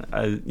 and,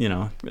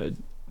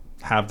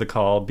 have the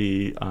call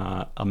be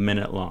a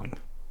minute long.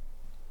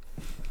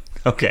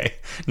 Okay,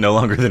 no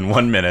longer than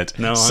 1 minute.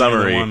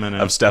 Summary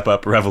of Step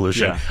Up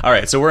Revolution. Yeah. All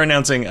right, so we're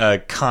announcing a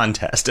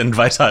contest, an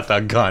Advice Hot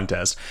Dog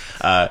contest.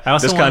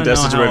 This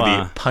contest is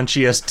the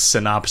punchiest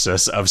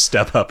synopsis of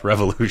Step Up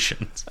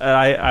Revolution.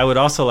 I would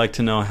also like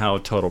to know how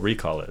Total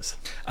Recall is.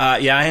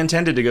 Yeah, I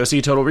intended to go see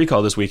Total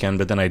Recall this weekend,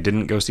 but then I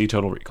didn't go see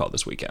Total Recall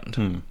this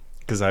weekend.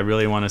 Because I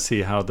really want to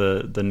see how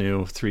the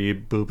new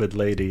 3-boobed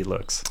lady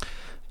looks.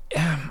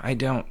 Yeah, I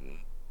don't.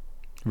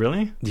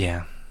 Really?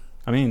 Yeah.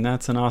 I mean,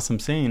 that's an awesome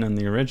scene in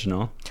the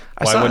original.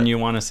 Why wouldn't you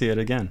want to see it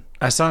again?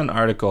 I saw an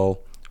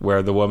article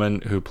where the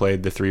woman who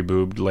played the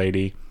 3-boobed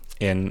lady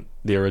in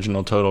the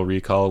original Total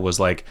Recall was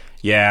like,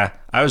 yeah,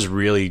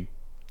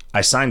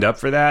 I signed up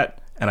for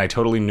that, and I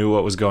totally knew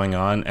what was going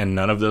on, and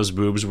none of those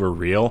boobs were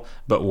real,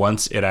 but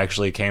once it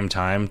actually came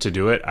time to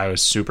do it, I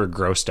was super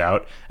grossed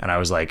out, and I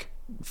was like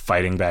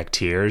fighting back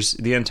tears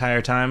the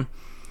entire time.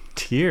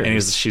 Tears?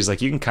 And she's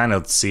like, you can kind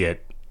of see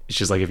it.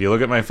 She's like, if you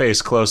look at my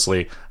face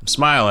closely, I'm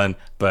smiling,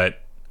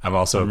 but I'm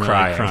also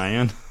crying. Really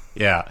crying?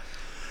 Yeah.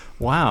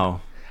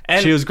 Wow.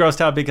 And she was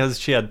grossed out because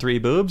she had 3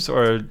 boobs,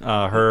 or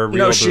her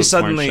real boobs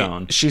weren't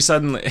shown? She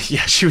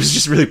was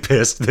just really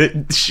pissed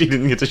that she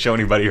didn't get to show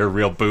anybody her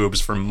real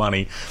boobs for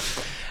money.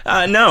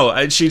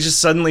 No, she just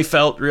suddenly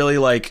felt really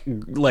like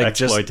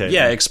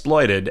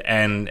exploited,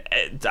 and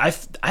I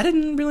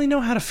didn't really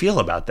know how to feel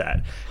about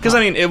that, because I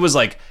mean it was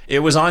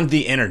on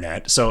the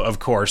internet, so of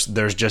course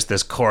there's just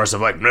this chorus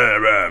of like blah,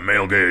 blah,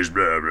 male gaze,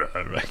 blah,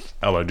 blah.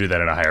 I'll do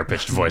that in a higher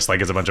pitched voice, like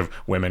it's a bunch of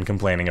women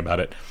complaining about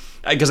it,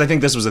 because I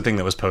think this was a thing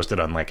that was posted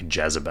on like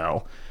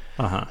Jezebel.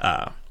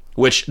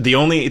 Which the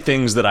only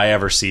things that I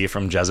ever see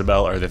from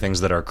Jezebel are the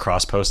things that are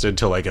cross-posted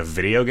to like a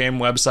video game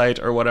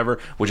website or whatever,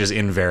 which is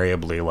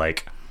invariably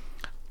like,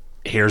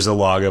 here's a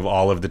log of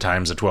all of the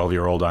times a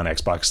 12-year-old on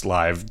Xbox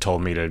Live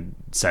told me to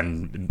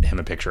send him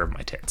a picture of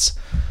my tits.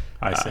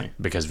 I see.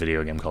 Because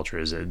video game culture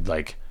is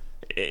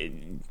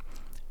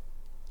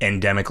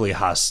endemically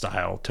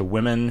hostile to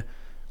women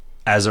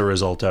as a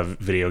result of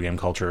video game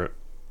culture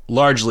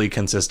largely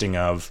consisting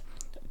of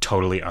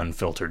totally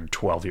unfiltered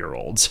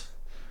 12-year-olds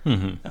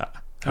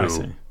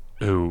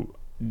who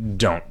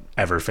don't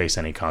ever face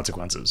any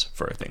consequences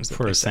for things that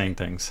for saying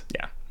things.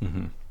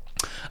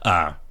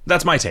 Yeah.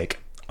 That's my take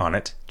on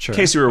it. Sure. In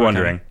case you were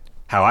wondering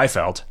how I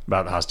felt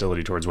about the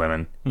hostility towards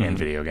women in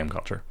video game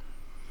culture.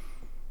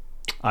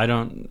 I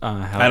don't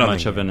have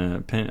much of an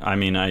opinion. I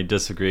mean, I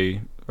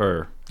disagree.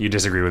 Or you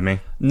disagree with me?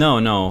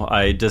 No,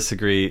 I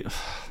disagree.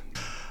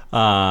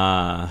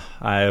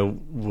 I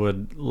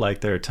would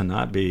like there to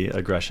not be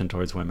aggression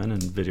towards women in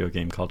video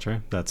game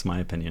culture. That's my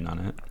opinion on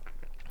it.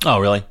 Oh,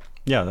 really?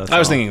 Yeah, I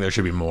was thinking there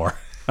should be more.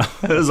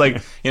 It was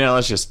like,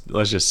 let's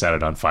just set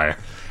it on fire.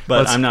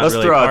 But let's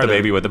throw out the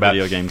baby with the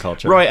video game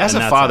culture. Roy, as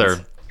a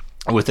father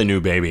with a new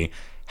baby,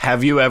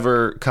 have you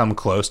ever come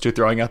close to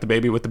throwing out the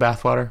baby with the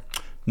bathwater?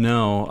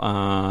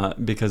 No,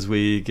 because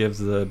we give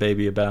the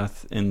baby a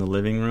bath in the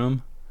living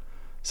room.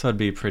 So it'd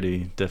be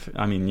pretty difficult.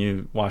 I mean,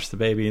 you wash the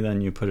baby,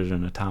 then you put it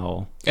in a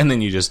towel. And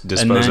then you just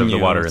dispose of the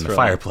water in the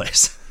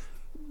fireplace.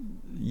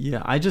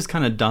 Yeah, I just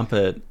kind of dump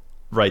it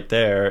right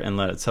there and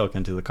let it soak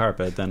into the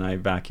carpet. Then I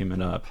vacuum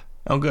it up.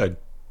 Oh, good.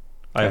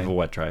 I have a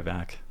wet dry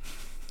vac.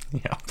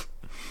 Yep.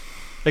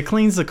 It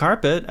cleans the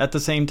carpet at the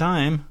same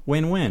time.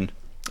 Win-win.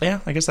 Yeah,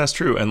 I guess that's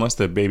true. Unless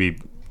the baby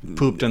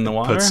pooped in the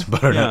water. Puts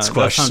butternut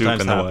squash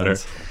soup in the water.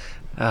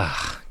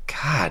 Ah,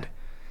 God.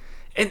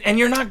 And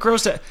you're not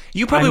grossed out.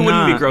 You probably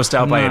wouldn't be grossed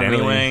out by it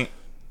anyway.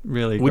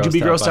 Really? Would you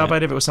be grossed out by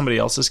it if it was somebody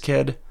else's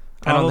kid?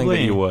 Probably. I don't think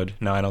that you would.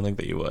 No, I don't think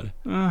that you would.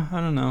 I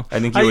don't know. I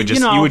think you would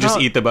just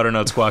eat the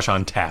butternut squash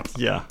on tap.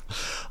 Yeah.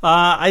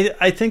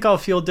 I think I'll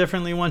feel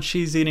differently once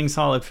she's eating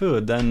solid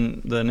food.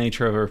 Then the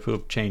nature of her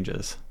poop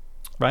changes,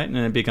 right? And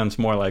it becomes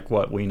more like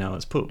what we know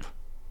as poop.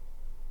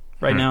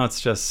 Right now,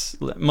 it's just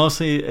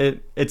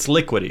mostly it's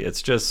liquidy.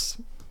 It's just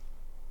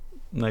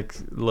like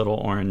little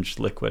orange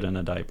liquid in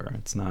a diaper.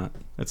 It's not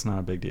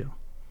a big deal.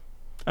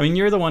 I mean,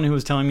 you're the one who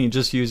was telling me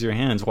just use your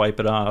hands, wipe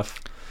it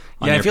off.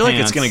 Yeah, I feel like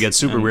it's going to get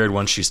super weird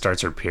once she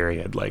starts her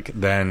period. Like,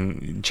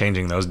 then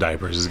changing those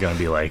diapers is going to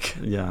be like...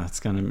 Yeah, it's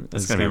going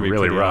to be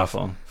really rough.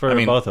 Awful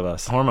for both of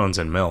us. Hormones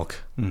and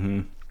milk.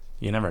 Mm-hmm.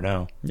 You never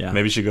know. Yeah.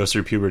 Maybe she goes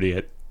through puberty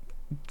at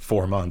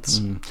 4 months.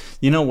 Mm.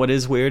 You know what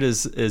is weird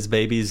is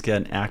babies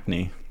get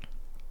acne.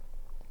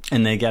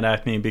 And they get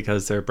acne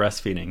because they're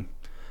breastfeeding.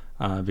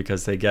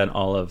 Because they get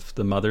all of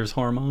the mother's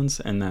hormones,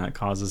 and that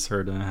causes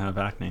her to have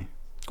acne.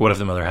 What if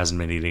the mother hasn't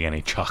been eating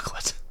any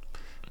chocolate?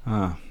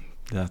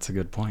 That's a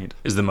good point.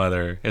 Is the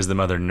mother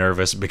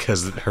nervous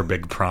because her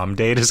big prom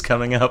date is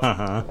coming up?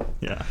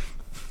 Yeah.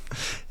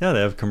 Yeah, they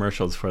have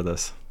commercials for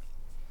this.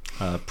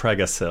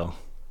 Pregasil.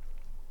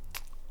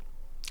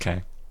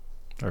 Okay.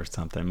 Or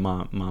something.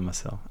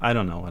 Mamasil. I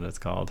don't know what it's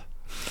called.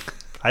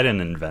 I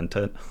didn't invent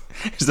it.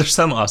 Is there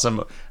some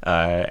awesome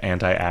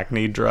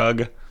anti-acne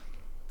drug?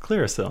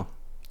 Clearasil.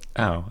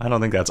 Oh, I don't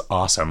think that's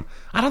awesome.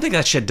 I don't think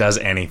that shit does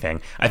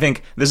anything. I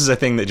think this is a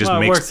thing that just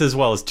it works as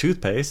well as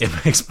toothpaste. It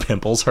makes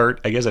pimples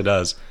hurt. I guess it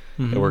does.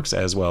 Mm-hmm. It works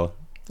as well.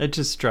 It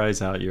just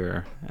dries out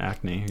your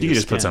acne. You can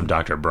just put some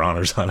Dr.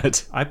 Bronner's on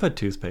it. I put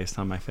toothpaste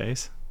on my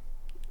face.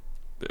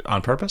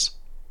 On purpose?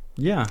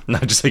 Yeah.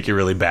 Not just like you're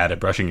really bad at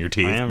brushing your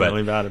teeth. I am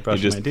really bad at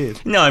brushing my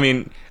teeth. No, I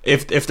mean,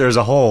 if there's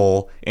a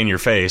hole in your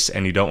face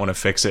and you don't want to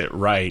fix it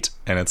right,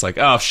 and it's like,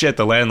 oh shit,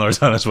 the landlord's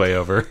on his way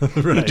over,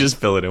 right. You just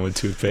fill it in with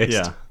toothpaste.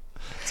 Yeah.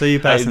 So you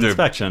pass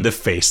inspection. The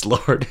face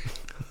lord.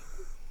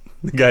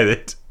 the guy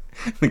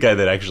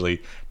that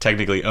actually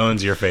technically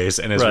owns your face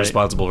and is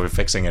responsible for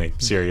fixing any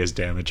serious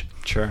damage.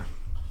 Sure.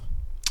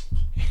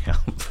 Yeah.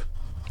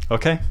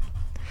 Okay.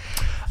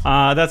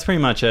 That's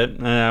pretty much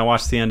it. I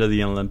watched the end of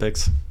the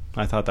Olympics.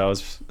 I thought that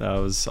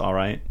was all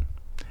right.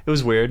 It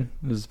was weird.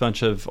 It was a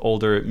bunch of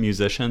older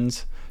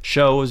musicians.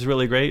 Show was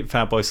really great.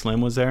 Fatboy Slim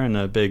was there, and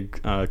a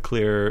big,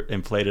 clear,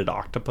 inflated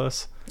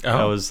octopus. Oh.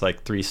 That was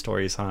like 3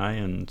 stories high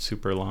and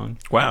super long.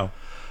 Wow.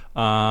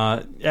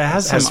 It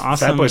has some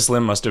awesome... Fatboy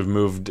Slim must have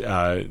moved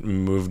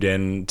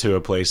into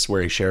a place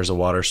where he shares a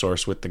water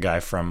source with the guy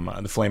from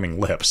the Flaming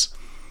Lips.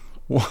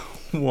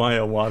 Why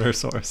a water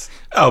source?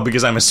 Oh,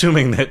 because I'm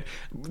assuming that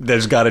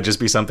there's got to just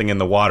be something in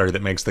the water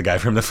that makes the guy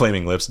from the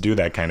Flaming Lips do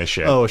that kind of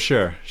shit. Oh,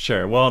 sure.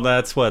 Well,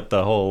 that's what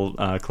the whole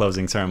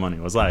closing ceremony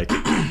was like.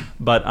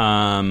 But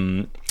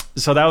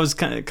so that was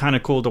kind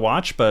of cool to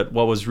watch. But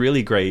what was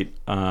really great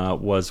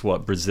was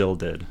what Brazil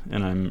did,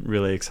 and I'm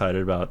really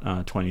excited about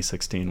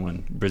 2016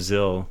 when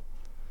Brazil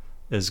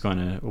is going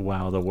to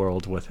wow the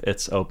world with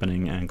its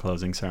opening and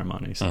closing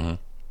ceremonies. Mm-hmm.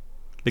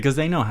 Because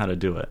they know how to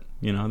do it.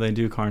 You know, they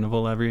do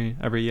carnival every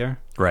year.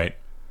 Right.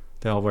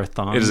 They all wear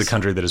thongs. It is a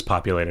country that is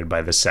populated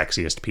by the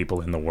sexiest people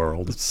in the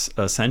world. It's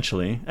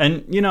essentially.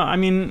 And, you know, I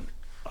mean,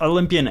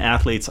 Olympian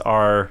athletes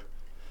are,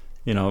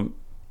 you know,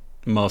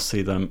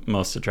 mostly the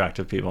most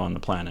attractive people on the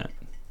planet.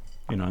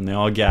 You know, and they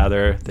all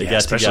gather. They get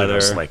especially together.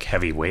 Those, like,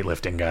 heavy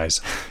weightlifting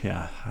guys.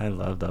 Yeah, I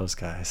love those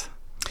guys.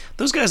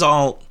 Those guys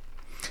all...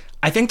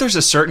 I think there's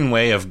a certain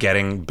way of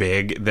getting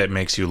big that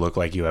makes you look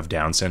like you have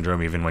Down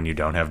syndrome even when you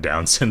don't have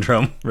Down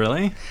syndrome.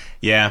 Really?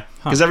 Yeah.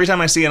 Because every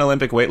time I see an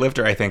Olympic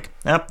weightlifter, I think,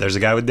 there's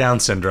a guy with Down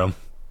syndrome.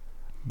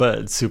 But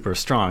it's super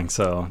strong,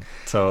 so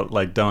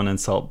like don't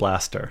insult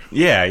Blaster.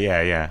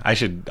 Yeah. I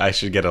should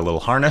get a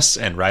little harness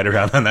and ride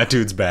around on that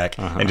dude's back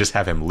and just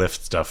have him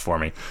lift stuff for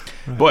me.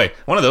 Right. Boy,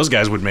 one of those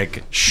guys would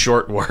make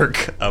short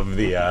work of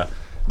the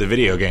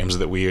video games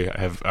that we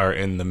are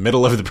in the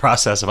middle of the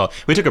process of.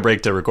 We took a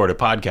break to record a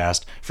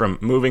podcast from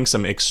moving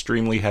some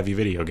extremely heavy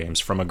video games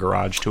from a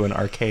garage to an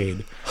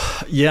arcade.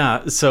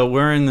 Yeah, so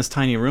we're in this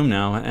tiny room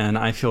now, and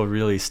I feel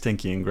really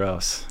stinky and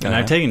gross. And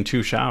I've taken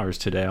 2 showers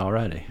today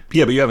already.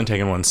 Yeah, but you haven't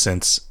taken one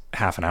since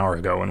half an hour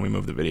ago when we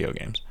moved the video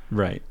games.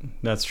 Right,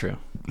 that's true.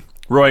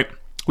 Roy,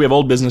 we have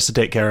old business to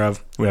take care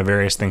of. We have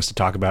various things to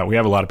talk about. We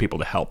have a lot of people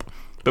to help.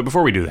 But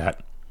before we do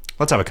that,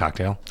 let's have a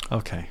cocktail.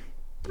 Okay.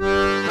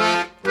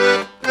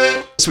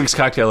 This week's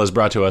cocktail is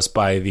brought to us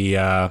by the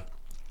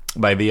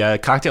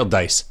cocktail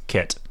dice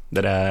kit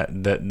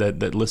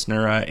that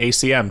listener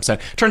ACM sent.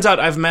 Turns out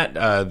I've met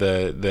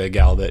the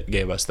gal that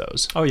gave us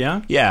those. Oh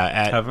yeah, yeah,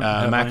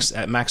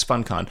 at Max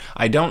FunCon.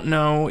 I don't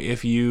know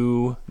if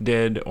you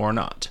did or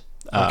not.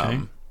 Okay,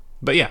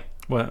 but yeah.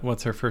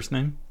 What's her first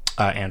name?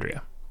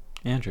 Andrea.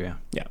 Andrea.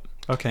 Yeah.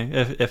 Okay,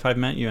 if I've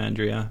met you,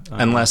 Andrea.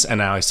 And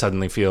now I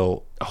suddenly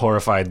feel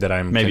horrified that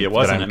I'm maybe it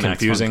wasn't that I'm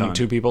confusing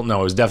two people. No,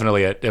 it was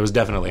definitely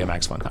a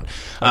Max FunCon.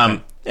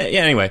 Okay.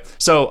 Yeah. Anyway,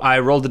 so I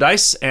rolled the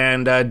dice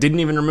and didn't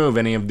even remove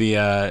any of the.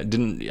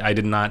 I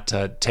did not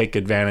take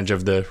advantage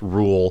of the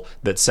rule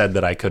that said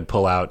that I could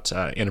pull out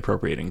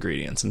inappropriate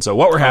ingredients. And so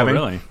what we're having.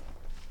 Oh, really?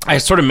 I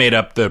sort of made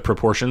up the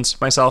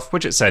proportions myself,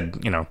 which it said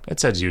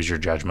use your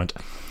judgment.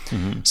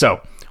 Mm-hmm.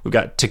 So we've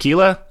got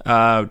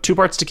tequila, 2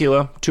 parts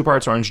tequila, 2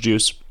 parts orange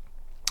juice.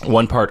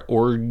 1 part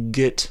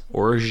orgeat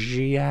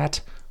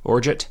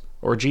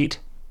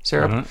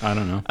syrup. I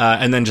don't know.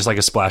 And then just like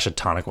a splash of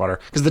tonic water.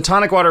 Because the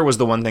tonic water was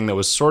the one thing that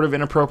was sort of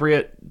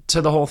inappropriate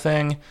to the whole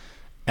thing.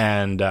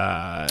 And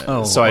I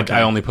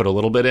only put a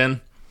little bit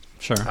in.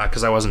 Sure.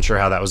 Because I wasn't sure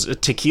how that was.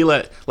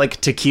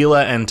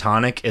 Tequila and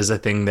tonic is a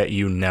thing that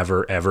you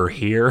never, ever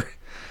hear.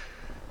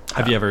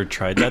 Have you ever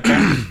tried that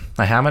then?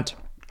 I haven't.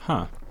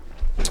 Huh.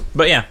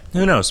 But yeah,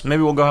 who knows?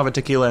 Maybe we'll go have a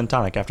tequila and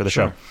tonic after the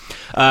show.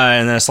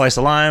 And then a slice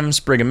of lime,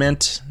 sprig of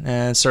mint,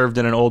 and served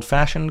in an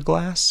old-fashioned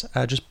glass.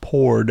 Just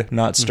poured,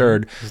 not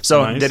stirred.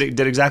 So nice. did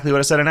exactly what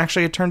I said, and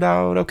actually it turned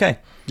out okay.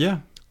 Yeah.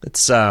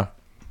 It's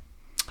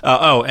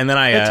and then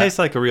It tastes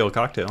like a real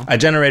cocktail. I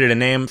generated a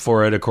name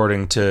for it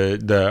according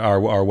to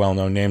our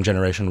well-known name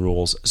generation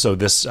rules. So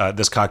this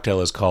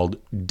cocktail is called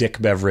Dick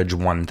Beverage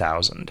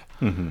 1000.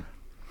 Mm-hmm.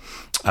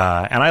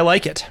 And I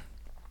like it.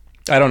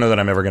 I don't know that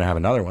I'm ever going to have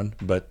another one,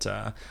 but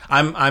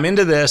I'm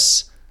into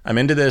this. I'm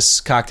into this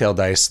cocktail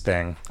dice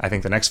thing. I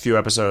think the next few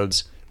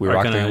episodes we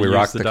rock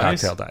the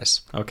cocktail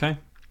dice. Okay.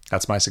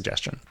 That's my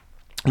suggestion.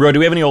 Ro, do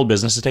we have any old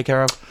business to take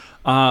care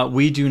of?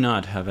 We do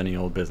not have any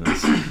old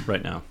business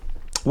right now.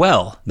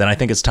 Well, then I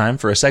think it's time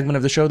for a segment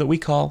of the show that we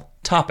call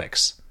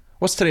Topics.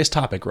 What's today's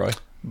topic, Roy?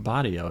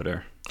 Body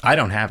odor. I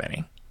don't have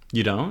any.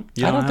 You don't?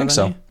 I don't think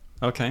so.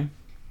 Okay.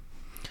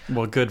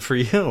 Well, good for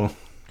you.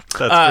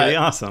 That's pretty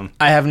awesome.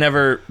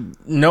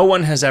 No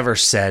one has ever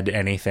said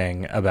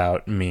anything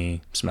about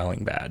me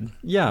smelling bad.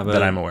 Yeah, but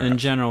that I'm aware in of.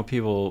 general,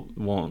 people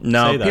won't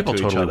No, say that people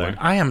to totally each other. would.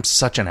 I am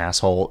such an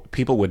asshole.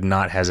 People would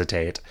not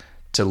hesitate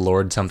to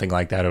lord something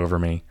like that over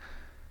me.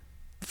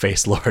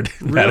 Face lord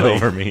that Really?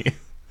 over me.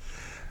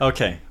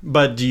 Okay,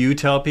 but do you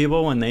tell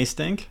people when they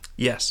stink?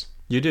 Yes.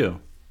 You do.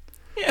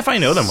 Yeah, if I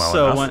know them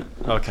well enough.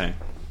 Okay.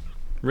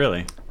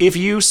 Really? If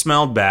you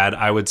smelled bad,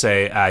 I would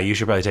say you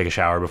should probably take a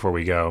shower before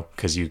we go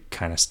because you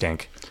kind of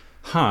stink.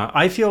 Huh.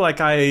 I feel like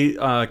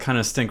I kind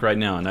of stink right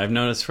now, and I've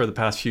noticed for the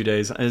past few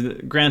days.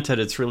 Granted,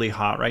 it's really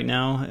hot right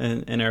now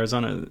in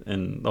Arizona,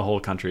 in the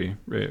whole country,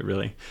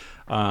 really.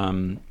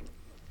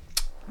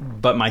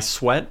 But my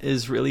sweat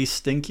is really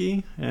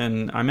stinky,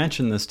 and I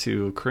mentioned this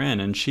to Corinne,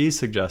 and she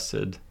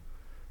suggested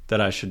that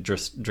I should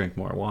just drink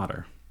more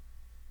water.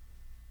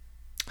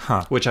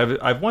 Huh. Which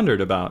I've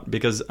wondered about,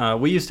 because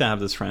we used to have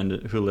this friend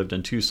who lived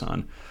in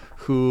Tucson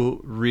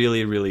who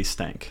really, really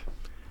stank.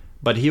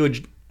 But he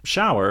would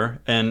shower,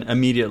 and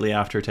immediately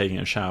after taking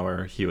a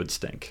shower, he would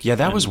stink. Yeah,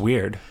 that was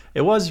weird.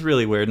 It was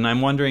really weird, and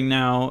I'm wondering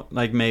now,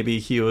 like maybe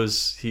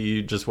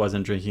he just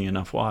wasn't drinking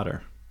enough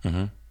water.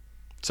 Mm-hmm.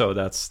 So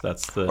that's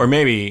the... Or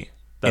maybe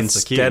that's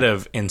instead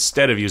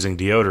of using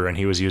deodorant,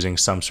 he was using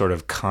some sort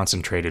of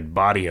concentrated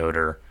body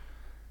odor.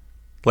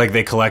 Like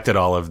they collected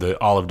all of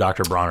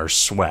Dr. Bronner's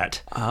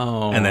sweat,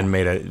 and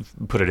then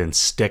put it in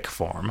stick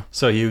form.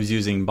 So he was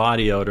using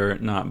body odor,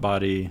 not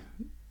body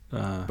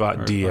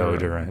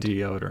deodorant.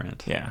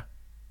 Deodorant. Yeah,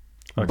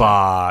 Okay.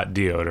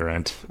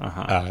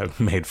 Deodorant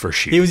made for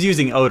sheep. He was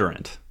using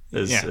odorant.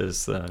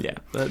 Yeah.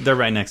 They're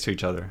right next to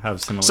each other.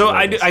 Have similar. So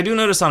labels. I do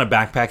notice on a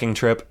backpacking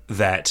trip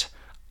that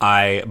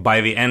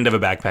by the end of a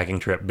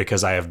backpacking trip,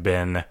 because I have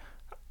been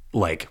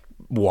like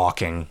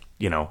walking,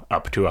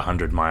 up to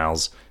 100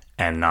 miles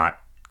and not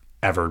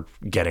ever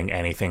getting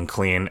anything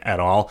clean at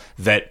all,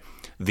 that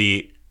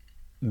the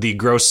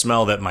gross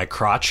smell that my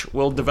crotch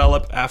will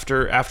develop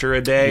after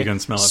a day, you can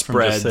smell it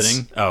spreads. from just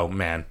sitting. Oh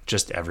man,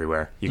 just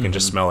everywhere. You can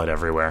just smell it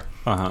everywhere.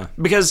 Uh-huh.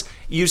 Because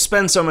you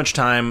spend so much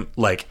time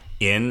like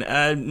in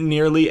a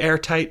nearly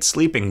airtight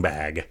sleeping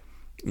bag,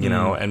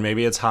 and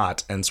maybe it's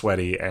hot and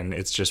sweaty and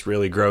it's just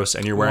really gross,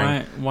 and you're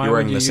wearing Why you're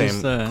wearing would the you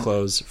same use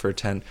clothes for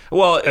 10.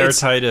 Well,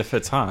 airtight if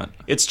it's hot.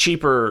 it's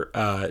cheaper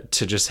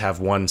to just have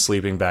one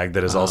sleeping bag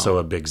that is also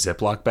a big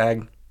Ziploc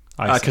bag,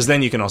 I see. because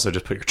then you can also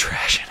just put your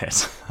trash in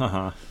it.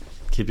 Uh-huh.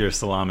 Keep your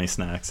salami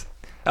snacks.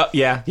 Oh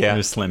yeah.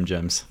 Your Slim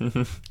Jims.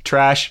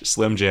 Trash,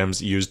 Slim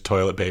Jims, used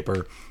toilet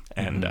paper,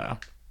 and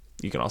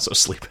you can also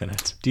sleep in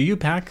it. Do you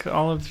pack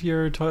all of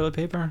your toilet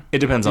paper? It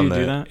depends Do on you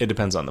do that? it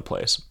depends on the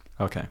place.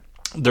 Okay.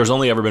 There's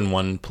only ever been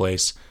one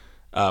place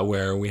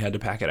where we had to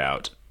pack it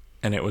out,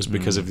 and it was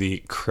because of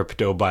the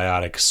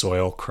cryptobiotic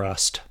soil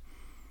crust.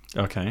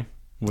 Okay.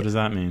 What does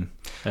that mean?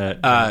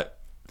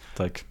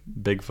 Like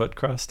Bigfoot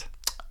crust?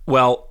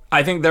 Well,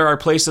 I think there are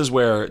places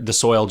where the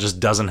soil just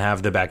doesn't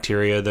have the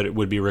bacteria that it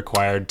would be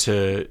required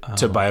to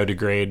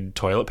biodegrade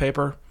toilet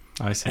paper.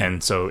 I see.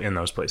 And so in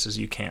those places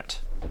you can't.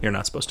 You're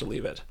not supposed to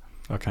leave it.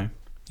 Okay.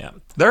 Yeah.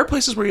 There are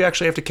places where you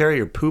actually have to carry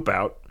your poop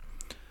out.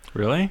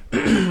 Really?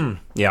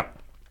 Yeah.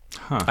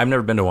 Huh. I've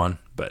never been to one,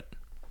 but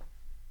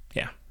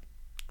yeah.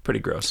 Pretty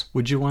gross.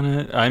 Would you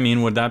want to... I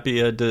mean, would that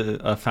be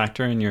a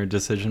factor in your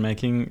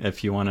decision-making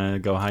if you want to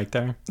go hike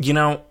there?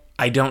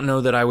 I don't know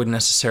that I would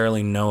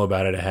necessarily know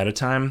about it ahead of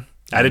time.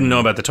 I didn't know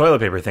about the toilet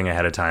paper thing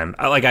ahead of time.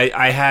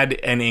 I had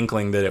an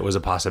inkling that it was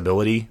a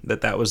possibility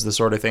that was the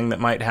sort of thing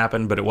that might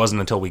happen, but it wasn't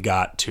until we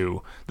got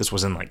to... This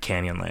was in like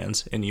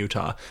Canyonlands in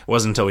Utah. It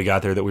wasn't until we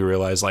got there that we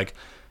realized like,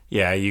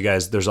 yeah, you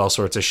guys, there's all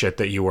sorts of shit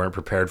that you weren't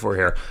prepared for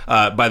here.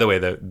 By the way,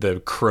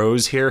 the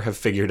crows here have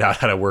figured out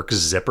how to work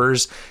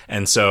zippers,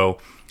 and so...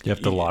 You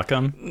have to lock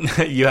them?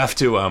 You have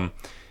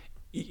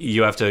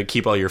to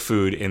keep all your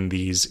food in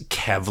these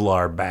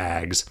Kevlar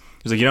bags.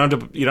 He's like, you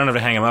don't have to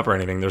hang them up or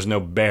anything. There's no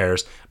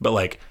bears, but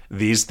like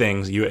these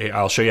things,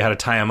 I'll show you how to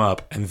tie them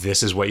up, and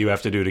this is what you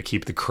have to do to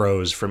keep the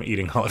crows from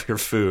eating all of your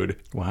food.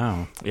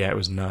 Wow. Yeah, it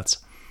was nuts.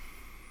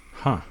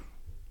 Huh.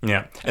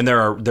 Yeah, and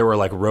there were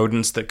like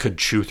rodents that could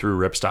chew through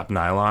ripstop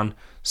nylon,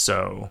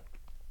 so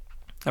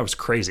that was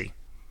crazy.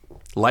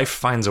 Life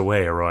finds a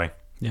way, Roy.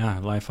 Yeah,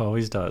 life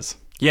always does.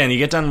 Yeah, and you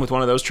get done with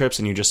one of those trips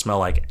and you just smell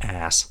like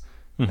ass,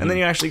 and then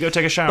you actually go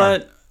take a shower.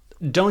 But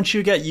don't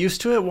you get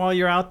used to it while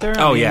you're out there?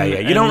 Oh, yeah.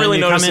 You don't really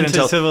notice it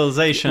until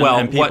civilization,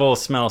 and people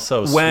smell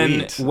so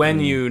sweet. When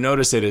you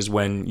notice it is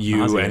when you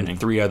nauseating. and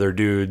 3 other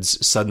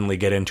dudes suddenly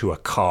get into a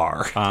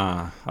car.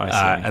 I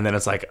see. And then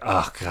it's like,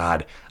 oh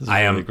God, This is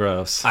really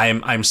gross.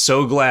 I'm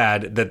so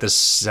glad that the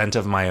scent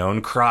of my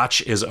own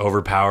crotch is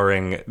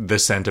overpowering the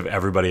scent of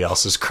everybody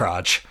else's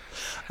crotch.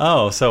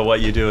 Oh, so what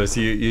you do is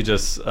you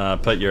just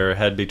put your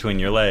head between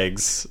your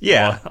legs,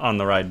 on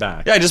the ride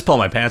back. Yeah, I just pull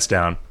my pants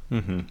down.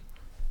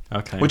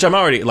 Okay. Which I'm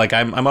already like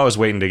I'm always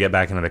waiting to get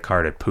back into the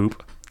car to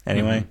poop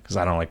anyway, because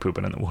I don't like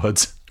pooping in the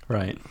woods.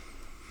 Right.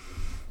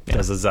 Yeah.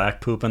 Does a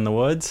Zach poop in the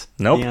woods?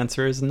 Nope. The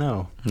answer is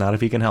no. Not if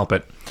he can help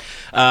it.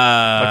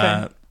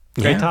 Okay.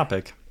 Great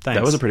topic. Thanks.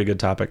 That was a pretty good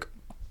topic.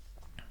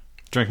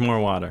 Drink more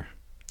water.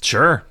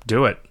 Sure,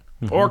 do it.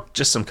 Or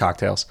just some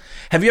cocktails.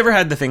 Have you ever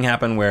had the thing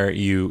happen where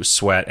you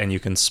sweat and you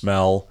can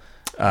smell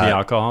The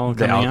alcohol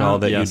that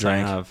Yes, you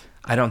drank? I have.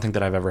 I don't think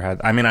that I've ever had.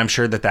 I mean, I'm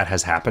sure that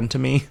has happened to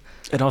me.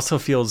 It also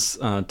feels,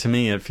 to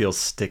me, it feels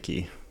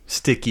sticky.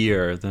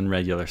 Stickier than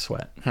regular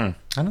sweat. I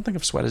don't think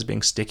of sweat as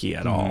being sticky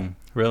at all.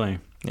 Really?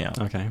 Yeah.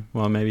 Okay.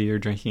 Well, maybe you're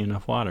drinking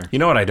enough water. You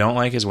know what I don't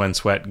like is when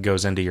sweat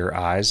goes into your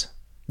eyes.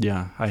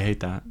 Yeah, I hate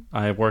that.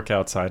 I work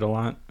outside a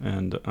lot,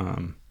 and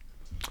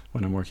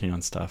when I'm working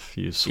on stuff,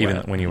 you sweat.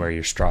 Even when you wear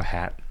your straw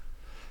hat.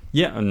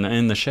 Yeah, and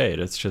in the shade,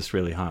 it's just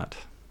really hot.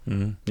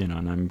 You know,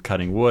 and I'm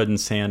cutting wood and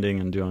sanding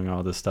and doing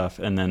all this stuff,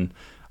 and then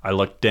I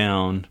look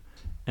down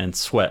and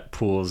sweat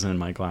pools in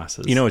my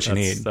glasses. You know what you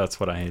need? That's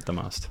what I hate the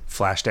most.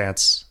 Flash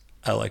dance,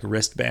 like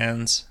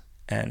wristbands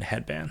and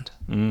headband.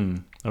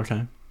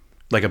 Okay.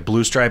 Like a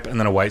blue stripe and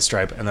then a white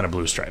stripe and then a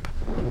blue stripe.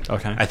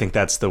 Okay. I think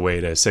that's the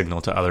way to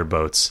signal to other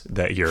boats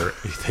that you're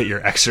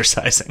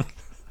exercising.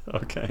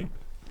 Okay.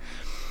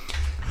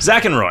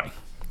 Zach and Roy.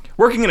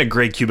 Working in a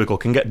gray cubicle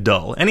can get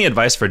dull. Any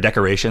advice for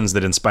decorations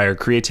that inspire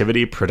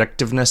creativity,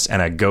 productiveness,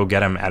 and a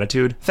go-get-'em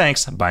attitude?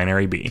 Thanks,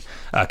 Binary B.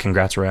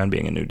 Congrats, Roy, on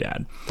being a new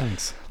dad.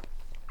 Thanks.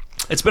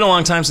 It's been a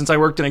long time since I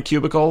worked in a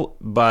cubicle,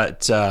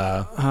 but...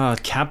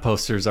 cap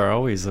posters are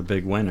always a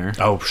big winner.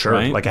 Oh, sure.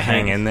 Right? Like a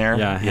hang in there.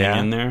 Yeah, hang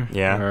in there.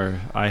 Yeah.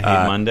 Or I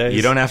hate Mondays.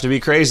 You don't have to be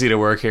crazy to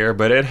work here,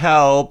 but it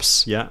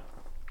helps. Yeah.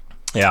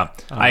 Yeah.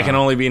 I can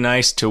only be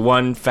nice to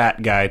one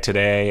fat guy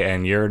today,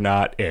 and you're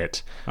not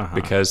it.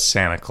 Because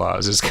Santa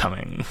Claus is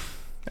coming.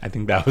 I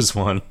think that was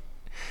one.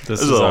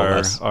 This is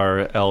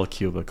our L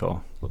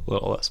cubicle. A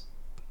little less.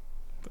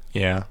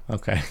 Yeah,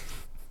 okay.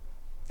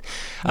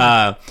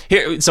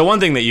 So one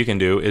thing that you can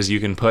do is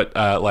you can put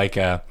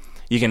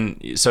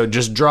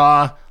just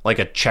draw like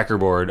a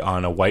checkerboard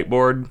on a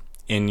whiteboard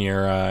in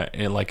your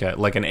in like an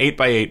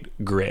 8x8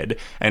 grid,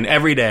 and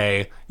every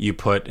day you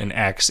put an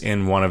X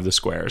in one of the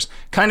squares,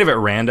 kind of at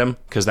random,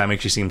 because that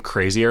makes you seem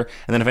crazier.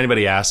 And then if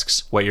anybody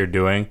asks what you're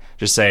doing,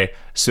 just say,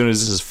 as soon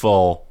as this is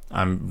full,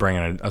 I'm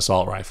bringing an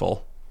assault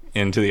rifle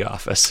into the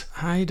office.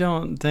 I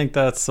don't think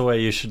that's the way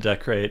you should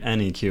decorate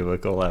any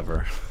cubicle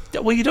ever.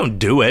 Well, you don't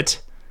do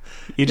it.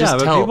 You just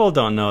but tell people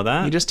don't know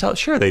that. You just tell.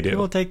 Sure, they do.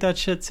 People take that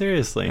shit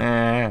seriously.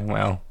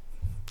 Well,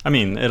 I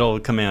mean, it'll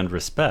command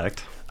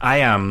respect.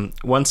 I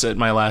once at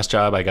my last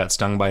job, I got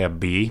stung by a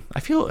bee. I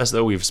feel as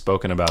though we've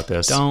spoken about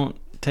this. Don't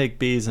take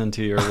bees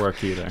into your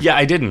work either. Yeah,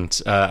 I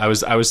didn't. I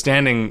was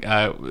standing,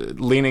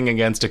 leaning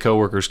against a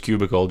coworker's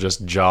cubicle,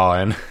 just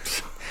jawing,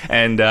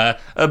 and a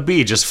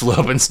bee just flew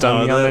up and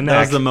stung me on the neck. That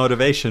was the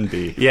motivation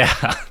bee. Yeah,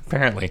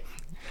 apparently.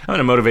 I'm going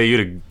to motivate you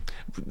to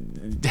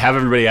have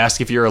everybody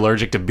ask if you're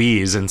allergic to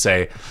bees and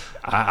say,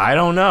 I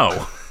don't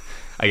know.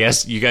 I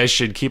guess you guys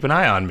should keep an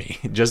eye on me,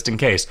 just in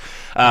case.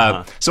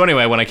 So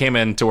anyway, when I came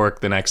in to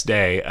work the next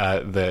day,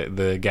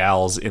 the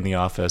gals in the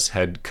office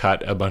had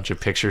cut a bunch of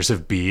pictures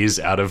of bees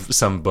out of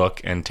some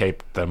book and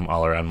taped them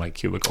all around my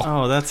cubicle.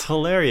 Oh, that's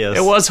hilarious.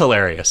 It was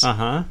hilarious.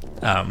 Uh-huh.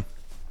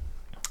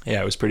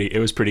 Yeah, it was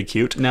pretty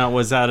cute. Now,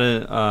 was that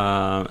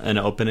an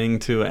opening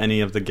to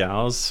any of the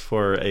gals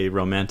for a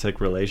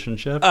romantic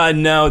relationship?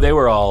 No, they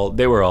were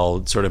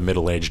all sort of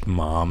middle-aged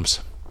moms.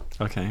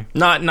 Okay.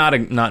 Not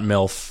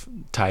MILF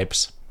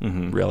types,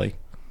 really.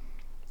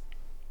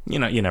 You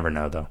know, you never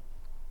know though.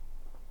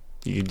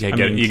 You get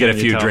a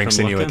few drinks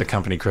in you at the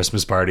company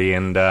Christmas party,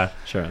 and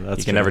sure,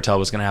 you can never tell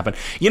what's going to happen.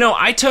 You know,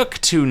 I took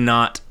to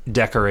not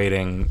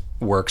decorating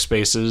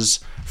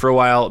workspaces for a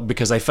while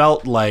because I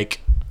felt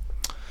like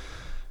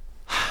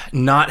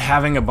not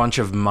having a bunch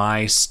of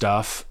my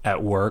stuff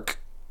at work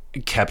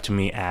kept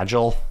me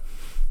agile.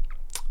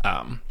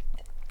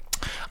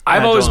 I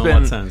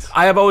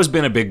have always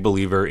been a big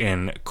believer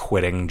in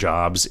quitting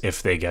jobs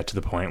if they get to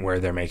the point where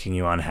they're making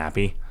you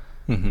unhappy.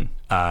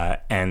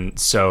 And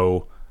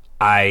so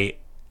I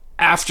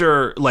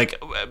after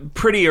like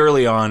pretty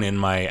early on in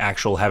my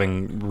actual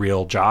having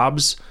real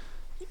jobs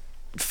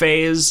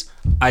phase,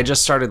 I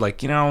just started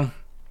like,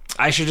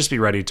 I should just be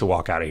ready to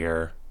walk out of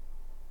here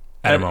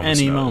at a moment's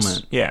any notice.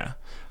 moment. Yeah.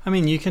 I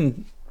mean, you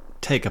can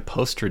take a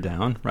poster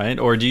down, right?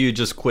 Or do you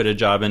just quit a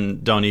job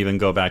and don't even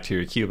go back to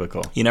your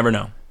cubicle? You never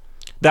know.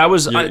 That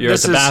was you're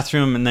at the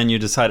bathroom and then you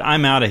decide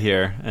I'm out of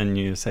here and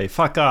you say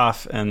fuck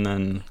off and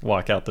then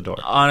walk out the door.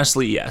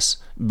 Honestly, yes.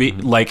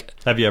 Like,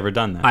 have you ever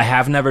done that? I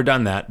have never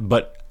done that,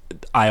 but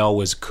I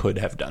always could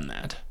have done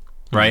that,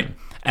 right?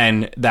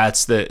 And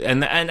that's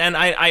and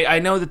I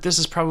know that this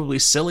is probably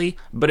silly,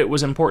 but it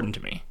was important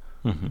to me.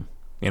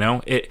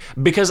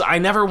 Because I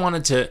never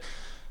wanted to.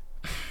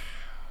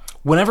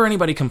 Whenever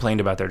anybody complained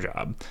about their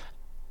job,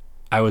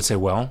 I would say,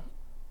 well,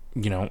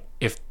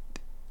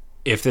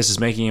 if this is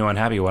making you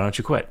unhappy, why don't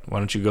you quit? Why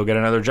don't you go get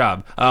another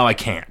job? Oh, I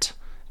can't.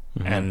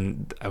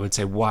 And I would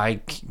say,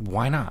 why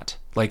not?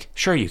 Like,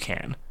 sure you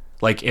can.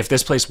 Like, if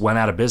this place went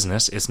out of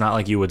business, it's not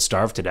like you would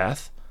starve to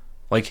death.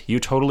 Like, you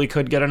totally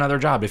could get another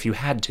job if you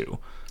had to.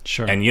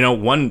 Sure. And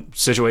one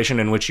situation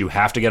in which you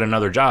have to get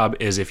another job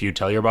is if you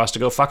tell your boss to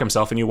go fuck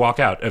himself and you walk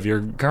out of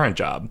your current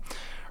job,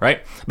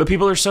 right? But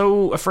people are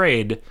so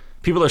afraid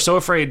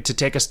to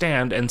take a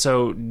stand, and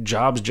so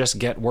jobs just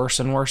get worse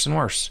and worse and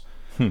worse.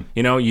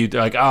 You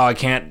like, oh, I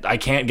can't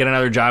get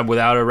another job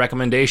without a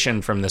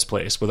recommendation from this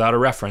place, without a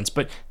reference.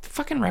 But the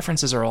fucking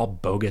references are all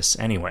bogus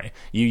anyway.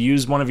 You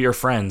use one of your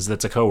friends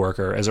that's a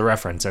coworker as a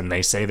reference, and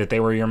they say that they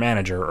were your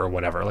manager or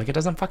whatever. Like, it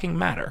doesn't fucking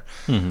matter.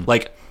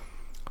 Like,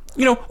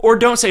 or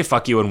don't say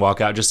fuck you and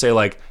walk out. Just say,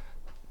 like,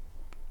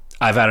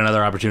 I've had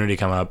another opportunity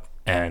come up,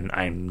 and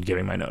I'm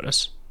giving my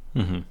notice.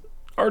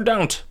 Or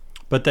don't.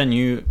 But then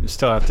you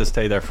still have to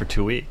stay there for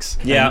 2 weeks.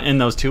 Yeah. And in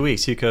those 2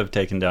 weeks, you could have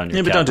taken down your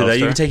Yeah, but cat don't do that.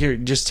 You poster.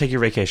 can just take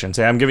your vacation.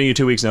 Say, I'm giving you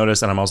 2 weeks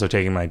notice, and I'm also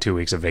taking my 2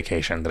 weeks of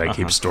vacation that I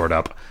keep stored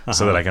up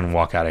so that I can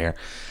walk out of here.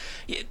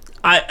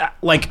 I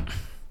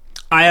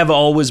have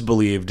always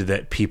believed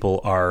that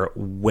people are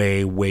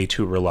way, way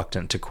too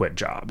reluctant to quit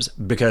jobs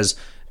because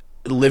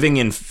living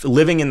in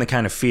the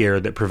kind of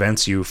fear that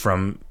prevents you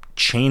from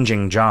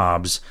changing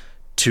jobs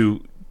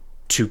to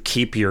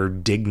keep your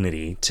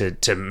dignity,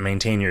 to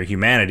maintain your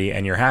humanity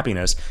and your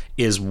happiness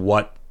is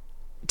what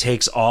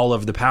takes all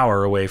of the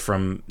power away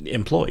from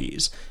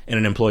employees in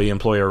an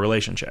employee-employer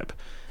relationship.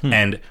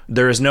 And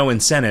there is no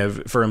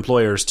incentive for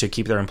employers to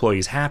keep their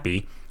employees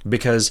happy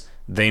because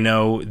they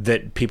know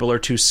that people are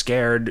too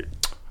scared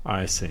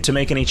to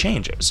make any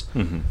changes.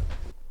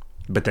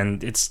 But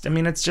then it's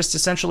just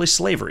essentially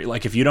slavery.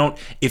 Like, if you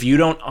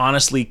don't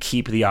honestly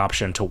keep the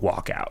option to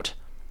walk out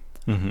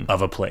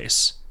of a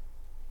place,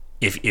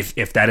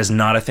 if that is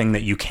not a thing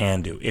that you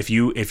can do, if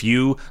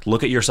you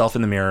look at yourself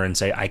in the mirror and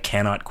say, I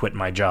cannot quit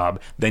my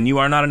job, then you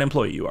are not an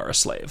employee, you are a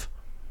slave.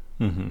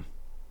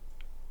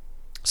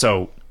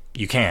 So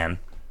you can,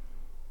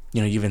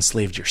 you've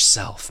enslaved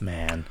yourself,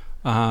 man.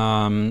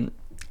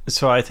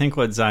 So I think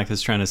what Zach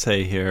is trying to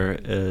say here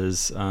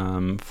is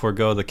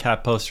forego the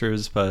cat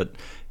posters, but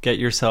get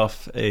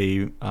yourself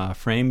a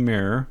frame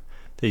mirror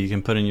that you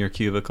can put in your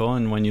cubicle,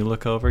 and when you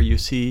look over, you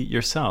see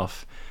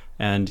yourself.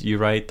 And you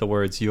write the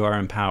words "you are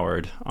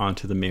empowered"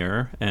 onto the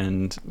mirror,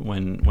 and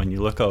when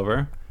you look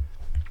over,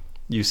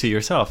 you see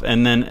yourself.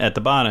 And then at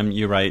the bottom,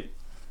 you write,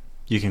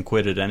 "You can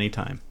quit at any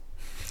time."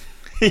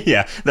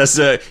 Yeah, that's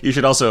you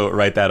should also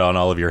write that on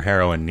all of your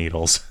heroin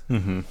needles.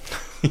 You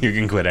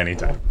can quit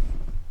anytime.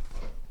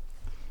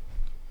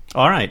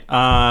 All right,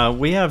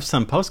 we have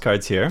some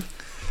postcards here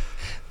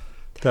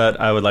that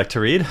I would like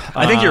to read.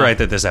 I think you're right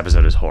that this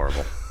episode is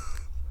horrible.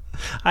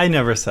 I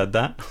never said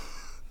that.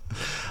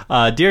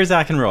 Dear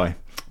Zach and Roy,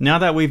 now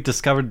that we've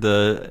discovered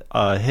the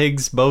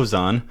Higgs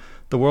boson,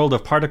 the world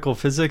of particle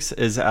physics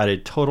is at a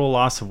total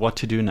loss of what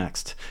to do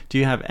next. Do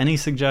you have any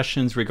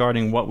suggestions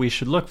regarding what we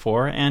should look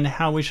for and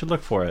how we should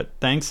look for it?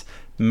 Thanks,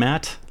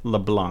 Matt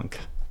LeBlanc,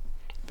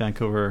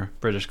 Vancouver,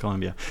 British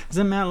Columbia.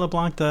 Isn't Matt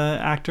LeBlanc the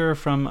actor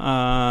from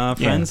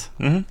Friends?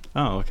 Yeah.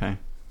 Oh, okay.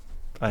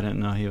 I didn't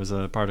know he was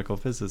a particle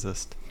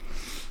physicist.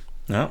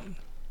 No.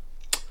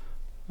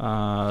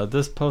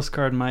 This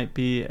postcard might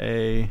be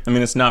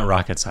it's not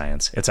rocket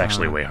science. It's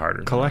actually way harder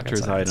than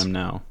collector's rocket science. item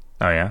now.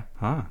 Oh, yeah?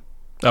 Huh.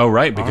 Oh,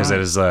 right, because it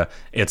is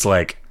it's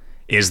like,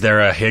 is there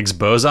a Higgs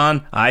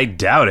boson? I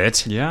doubt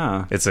it.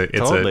 Yeah. It's a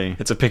totally.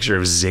 picture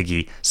of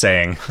Ziggy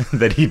saying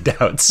that he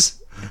doubts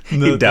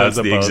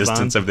the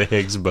existence of the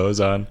Higgs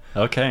boson.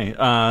 Okay.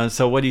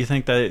 So what do you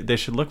think that they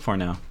should look for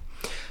now?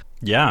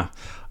 Yeah.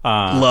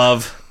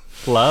 Love.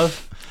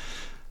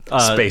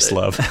 Space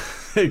love.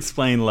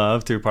 Explain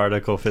love through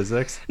particle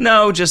physics.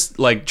 No, just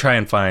like try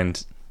and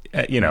find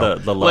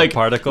the love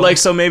particle. Like,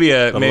 so maybe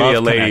a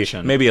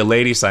connection.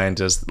 lady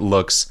scientist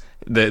looks.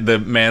 The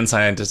man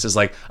scientist is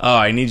like, oh,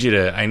 I need you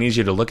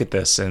to look at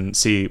this and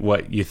see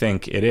what you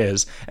think it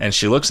is. And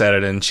she looks at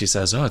it and she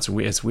says, oh,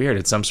 it's weird.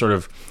 It's some sort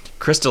of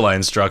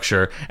crystalline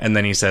structure. And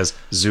then he says,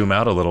 zoom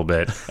out a little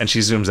bit. And she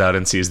zooms out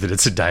and sees that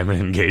it's a diamond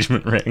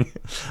engagement ring.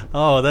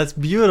 Oh, that's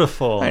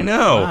beautiful. I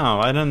know.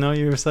 Wow, I didn't know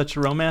you were such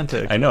a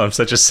romantic. I know. I'm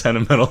such a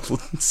sentimental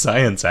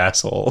science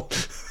asshole.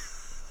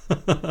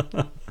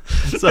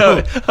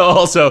 So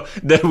Also,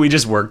 that we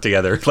just work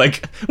together.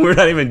 Like, we're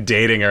not even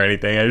dating or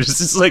anything. I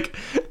just, it's like,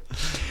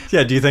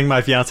 yeah, do you think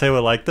my fiance would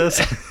like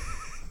this?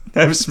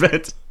 I've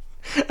spent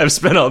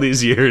all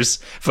these years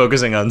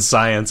focusing on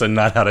science and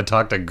not how to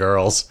talk to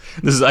girls.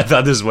 I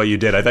thought this is what you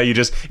did. I thought you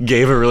just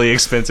gave a really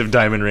expensive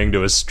diamond ring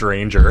to a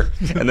stranger,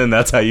 and then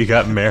that's how you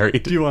got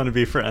married. Do you want to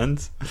be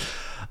friends?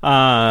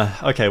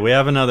 Okay, we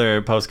have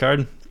another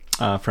postcard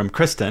from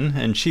Kristen,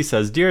 and she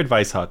says, "Dear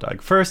Advice Hot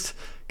Dog, first,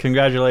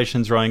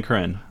 congratulations, Roy and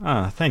Corinne."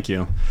 Thank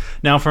you.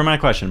 Now for my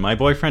question. My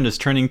boyfriend is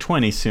turning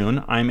 20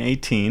 soon. I'm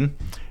 18,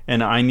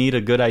 and I need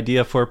a good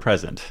idea for a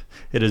present.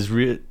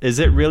 Is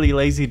it really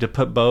lazy to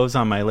put bows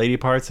on my lady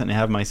parts and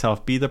have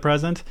myself be the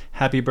present?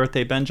 Happy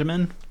birthday,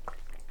 Benjamin.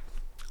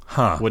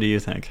 Huh. What do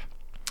you think?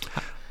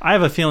 I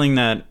have a feeling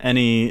that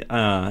any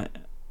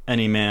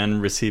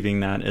man receiving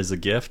that as a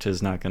gift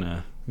is not going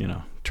to,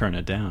 turn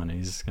it down.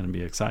 He's going to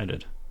be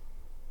excited.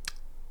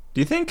 Do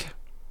you think?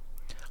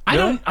 I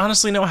don't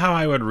honestly know how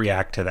I would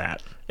react to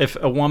that. If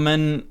a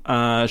woman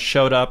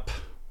showed up,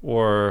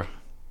 or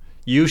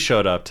you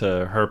showed up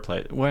to her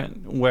place,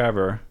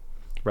 wherever,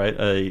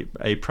 right,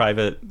 a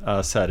private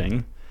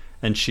setting,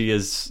 and she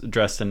is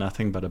dressed in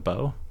nothing but a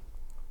bow.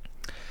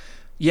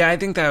 Yeah, I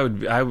think that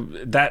would.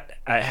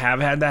 I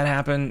have had that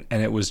happen,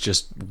 and it was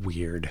just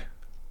weird.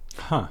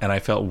 Huh. And I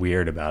felt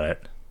weird about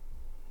it.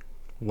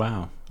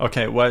 Wow.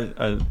 Okay. What?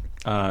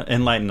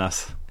 Enlighten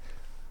us.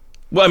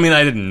 Well, I mean,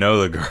 I didn't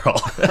know the girl.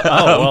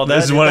 Oh, well,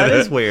 that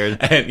is weird.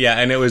 And, yeah,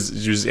 and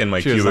she was in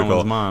my cubicle.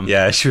 Someone's mom.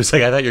 Yeah, she was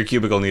like, I thought your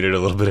cubicle needed a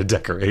little bit of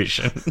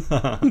decoration.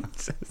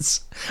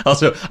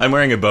 Also, I'm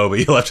wearing a bow, but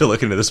you'll have to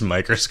look into this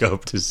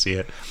microscope to see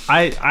it.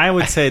 I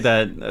would say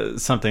that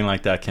something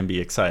like that can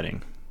be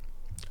exciting.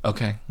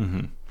 Okay.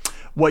 Mm-hmm.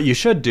 What you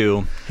should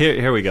do,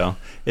 here we go,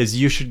 is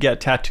you should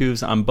get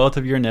tattoos on both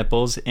of your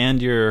nipples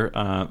and your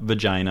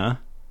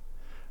vagina.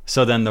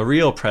 So then the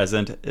real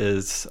present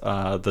is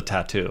the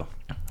tattoo.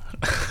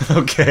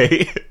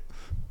 Okay.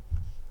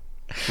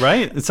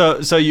 Right?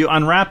 So you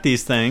unwrap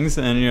these things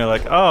and you're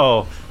like,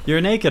 oh, you're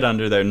naked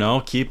under there.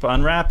 No, keep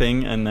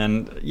unwrapping. And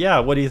then, yeah,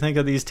 what do you think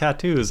of these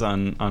tattoos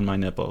on my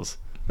nipples?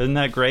 Isn't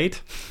that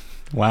great?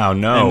 Wow,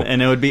 no.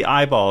 And it would be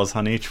eyeballs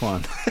on each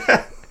one.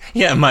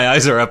 Yeah, my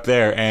eyes are up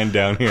there and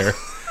down here.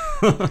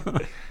 Yeah,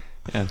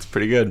 it's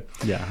pretty good.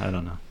 Yeah, I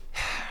don't know.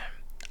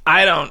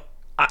 I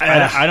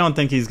don't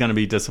think he's going to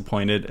be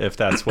disappointed if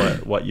that's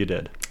what you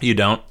did. You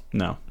don't?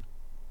 No.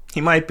 He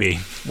might be.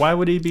 Why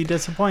would he be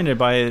disappointed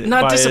by his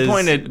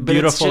but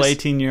beautiful it's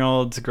just,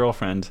 18-year-old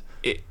girlfriend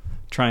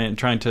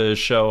trying to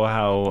show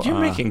how you're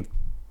making?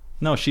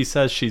 No, she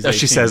says she's 18.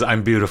 She says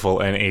I'm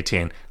beautiful and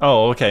 18.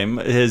 Oh, okay.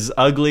 His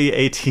ugly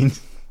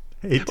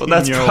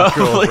 18-year-old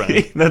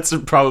girlfriend. That's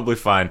probably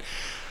fine.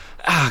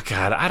 Oh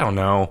God, I don't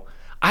know.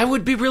 I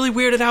would be really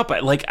weirded out by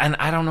and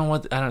I don't know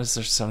is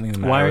there something the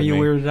matter Why are with you me?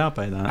 weirded out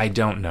by that? I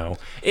don't know.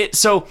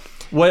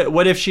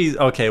 What if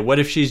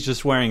she's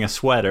just wearing a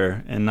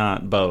sweater and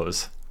not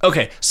bows?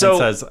 Okay, so it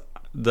says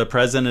the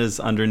present is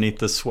underneath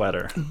the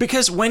sweater.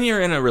 Because when you're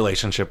in a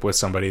relationship with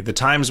somebody, the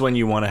times when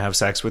you want to have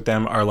sex with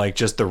them are like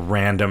just the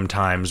random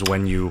times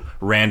when you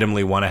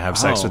randomly want to have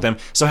sex with them.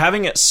 So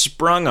having it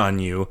sprung on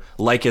you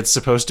like it's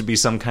supposed to be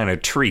some kind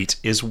of treat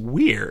is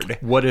weird.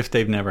 What if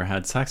they've never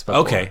had sex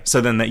before? Okay, so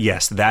then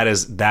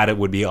it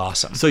would be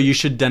awesome. So you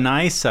should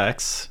deny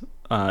sex.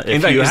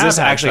 In fact, is this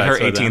actually her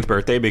 18th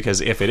birthday? Because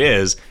if it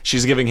is,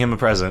 she's giving him a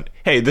present.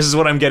 Hey, this is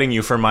what I'm getting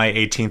you for my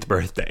 18th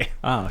birthday.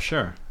 Oh,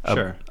 sure.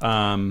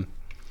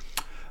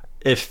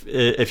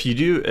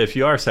 If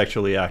you are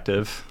sexually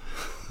active,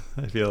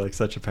 I feel like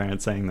such a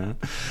parent saying that.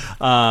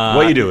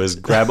 What you do is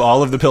grab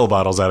all of the pill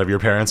bottles out of your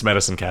parents'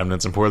 medicine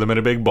cabinets and pour them in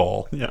a big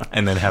bowl,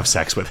 and then have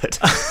sex with it.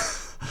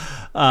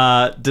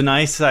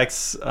 Deny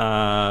sex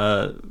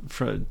to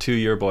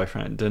your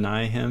boyfriend.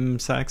 Deny him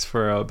sex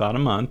for about a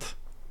month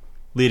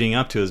leading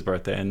up to his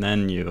birthday, and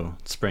then you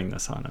spring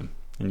this on him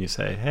and you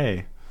say,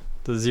 hey,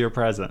 this is your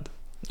present.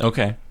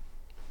 Okay.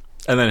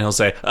 And then he'll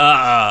say,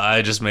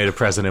 I just made a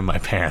present in my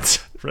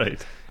pants.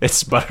 Right.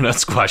 It's butternut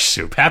squash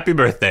soup. Happy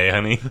birthday,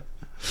 honey.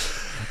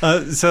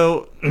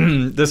 So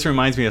this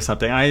reminds me of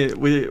something.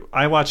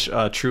 I watch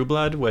True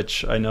Blood,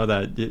 which I know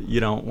that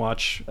you don't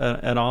watch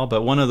at all,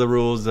 but one of the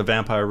rules, the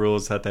vampire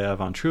rules that they have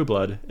on True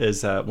Blood,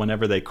 is that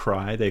whenever they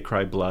cry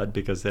blood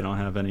because they don't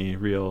have any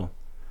real,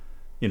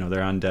 they're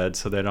undead,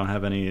 so they don't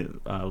have any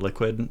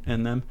liquid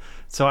in them.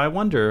 So I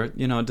wonder,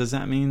 does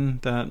that mean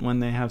that when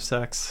they have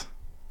sex,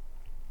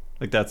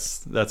 like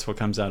that's what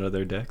comes out of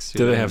their dicks?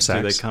 Do they have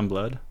sex? Do they come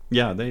blood?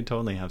 Yeah, they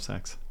totally have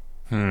sex.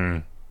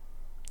 Maybe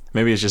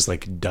it's just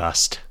like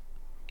dust.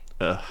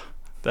 Ugh,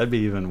 that'd be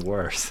even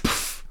worse.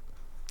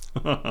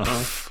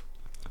 Yeah,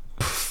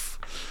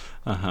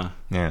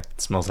 it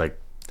smells like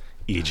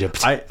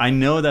Egypt. I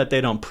know that they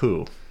don't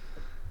poo.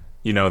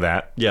 You know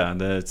that? Yeah,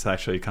 that's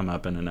actually come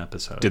up in an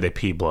episode. Do they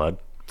pee blood?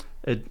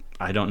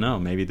 I don't know.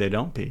 Maybe they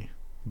don't pee.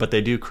 But they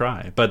do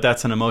cry. But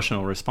that's an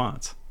emotional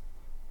response.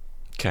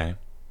 Okay.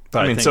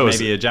 But I think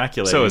maybe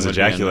ejaculating. So is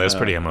ejaculate. It's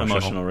pretty emotional.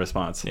 Emotional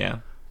response. Yeah.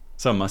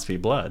 So it must be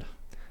blood.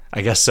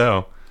 I guess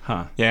so.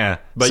 Huh. Yeah.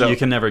 But So you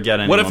can never get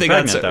anyone what if they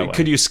got? pregnant that way.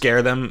 Could you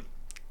scare them?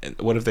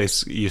 What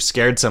if you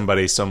scared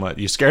somebody so much?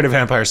 You scared a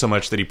vampire so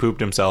much that he pooped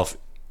himself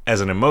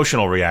as an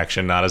emotional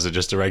reaction, not as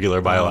just a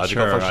regular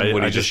biological sure.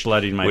 function. I just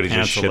bloodied my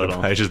pants a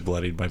little. I just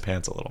bloodied my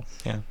pants a little.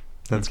 Yeah,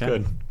 that's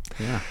good.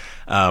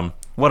 Yeah.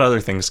 What other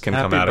things can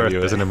Happy come out of you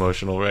birthday. as an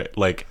emotional? Right?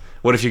 Like,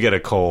 what if you get a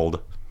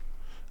cold?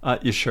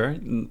 You sure?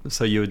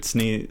 So you would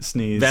sneeze?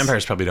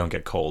 Vampires probably don't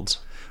get colds.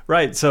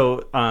 Right.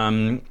 So,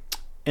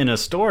 in a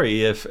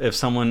story, if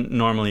someone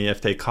normally,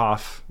 if they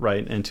cough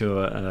right into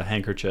a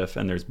handkerchief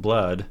and there's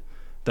blood,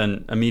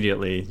 then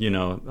immediately they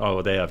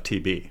have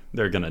TB.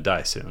 They're gonna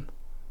die soon,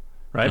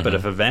 right? Mm-hmm. But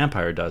if a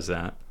vampire does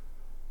that,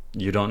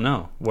 you don't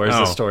know. Where's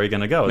the story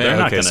gonna go? They're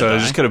not gonna so die. it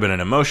just could have been an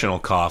emotional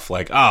cough,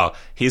 like, oh,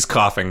 he's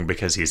coughing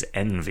because he's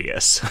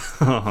envious.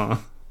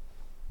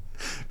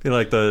 Be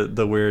like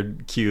the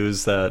weird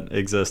cues that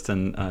exist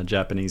in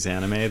Japanese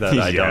anime that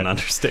I don't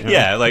understand.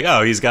 Yeah, like,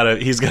 oh, he's got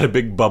a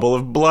big bubble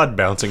of blood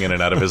bouncing in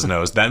and out of his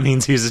nose. That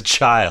means he's a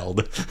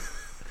child.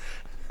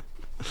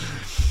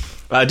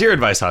 Dear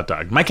Advice Hot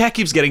Dog, my cat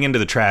keeps getting into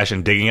the trash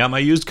and digging out my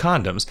used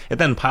condoms. It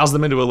then piles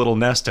them into a little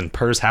nest and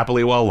purrs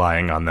happily while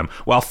lying on them.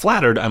 While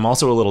flattered, I'm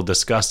also a little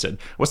disgusted.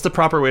 What's the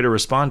proper way to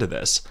respond to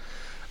this?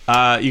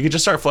 You could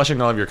just start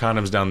flushing all of your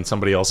condoms down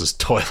somebody else's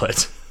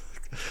toilet.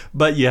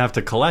 But you have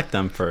to collect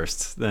them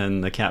first.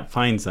 Then the cat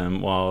finds them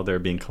while they're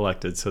being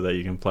collected so that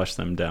you can flush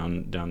them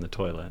down the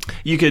toilet.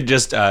 You could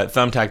just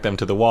thumbtack them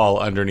to the wall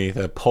underneath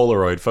a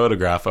Polaroid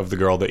photograph of the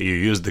girl that you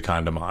used the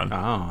condom on.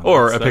 Oh,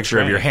 or a picture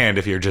right. of your hand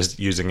if you're just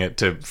using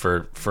it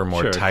for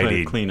more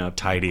tidy clean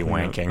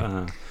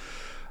wanking.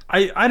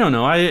 I don't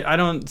know. I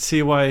don't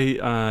see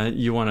why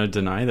you want to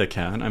deny the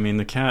cat. I mean,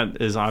 the cat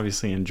is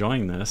obviously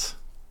enjoying this,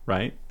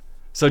 right?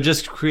 So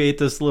just create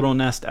this little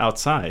nest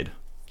outside.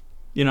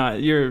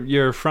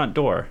 Your front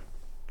door,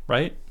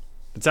 right?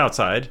 It's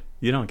outside.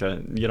 You don't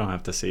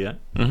have to see it.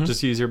 Mm-hmm.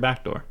 Just use your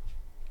back door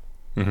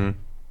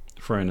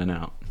for in and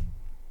out.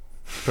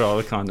 Put all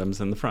the condoms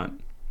in the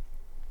front.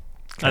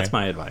 Okay. That's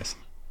my advice.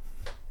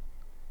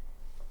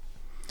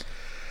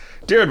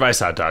 Dear Advice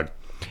Hot Dog,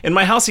 in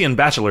my halcyon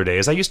bachelor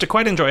days, I used to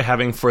quite enjoy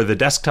having for the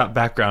desktop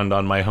background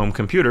on my home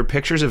computer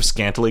pictures of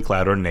scantily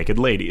clad or naked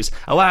ladies.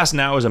 Alas,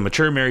 now as a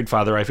mature married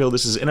father, I feel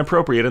this is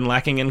inappropriate and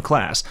lacking in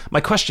class.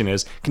 My question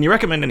is, can you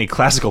recommend any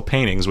classical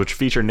paintings which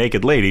feature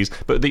naked ladies,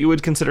 but that you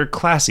would consider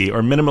classy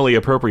or minimally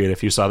appropriate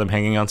if you saw them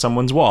hanging on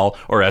someone's wall,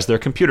 or as their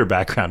computer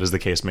background, as the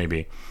case may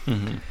be?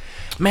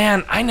 Mm-hmm.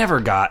 Man, I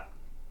never got...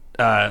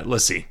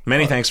 let's see.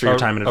 Many thanks for your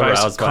time and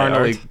advice.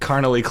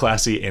 Carnally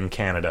classy in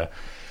Canada.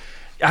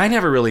 I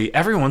never really,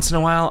 every once in a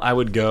while, I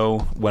would go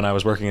when I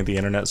was working at the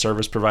internet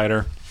service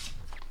provider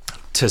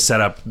to set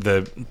up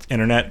the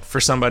internet for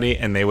somebody,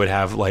 and they would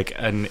have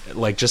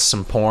just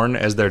some porn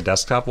as their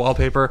desktop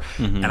wallpaper.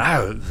 Mm-hmm.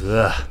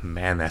 And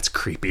man, that's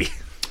creepy.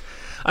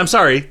 I'm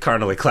sorry,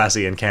 carnally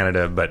classy in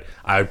Canada, but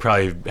I would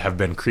probably have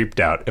been creeped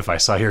out if I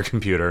saw your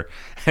computer,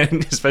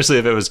 and especially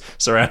if it was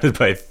surrounded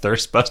by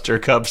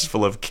Thirstbuster cups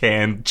full of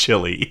canned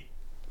chili.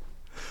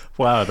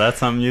 Wow, that's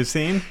something you've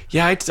seen?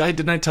 Yeah,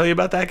 didn't I tell you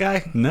about that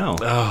guy? No.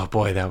 Oh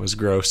boy, that was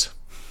gross.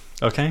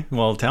 Okay,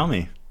 well, tell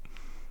me.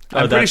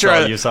 I'm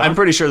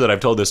pretty sure that I've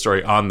told this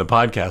story on the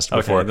podcast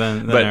before. Okay,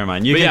 then never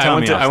mind. You can tell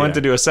me. I went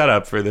to do a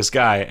setup for this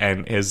guy,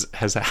 and his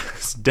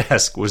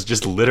desk was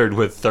just littered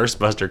with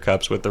Thirstbuster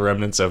cups with the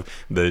remnants of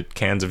the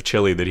cans of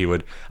chili that he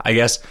would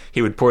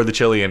pour the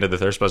chili into the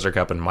Thirstbuster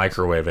cup and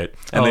microwave it,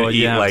 and then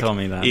eat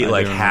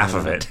half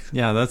of it.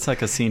 Yeah, that's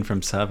like a scene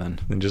from Seven.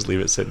 And just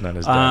leave it sitting on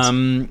his desk.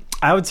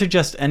 I would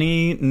suggest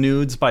any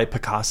nudes by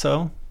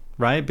Picasso.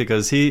 Right,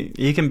 because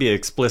he can be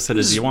explicit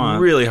as you want.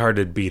 It's really hard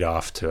to beat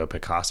off to a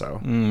Picasso.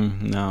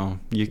 No,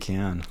 you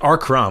can. R.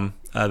 Crumb,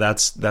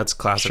 that's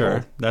classical.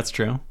 Sure, that's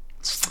true.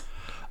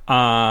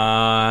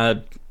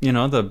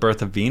 The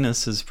Birth of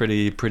Venus is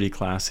pretty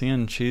classy,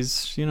 and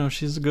she's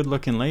a good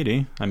looking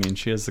lady. I mean,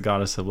 she is the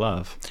goddess of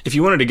love. If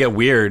you wanted to get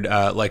weird,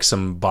 like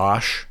some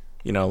Bosch.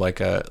 You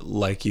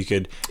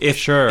could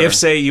if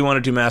say you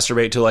wanted to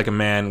masturbate to like a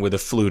man with a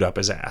flute up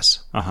his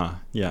ass.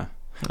 Yeah.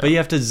 But you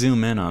have to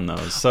zoom in on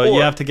those, so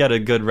you have to get a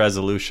good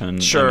resolution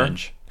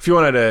image. If you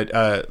wanted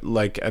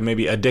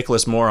maybe a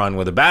dickless moron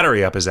with a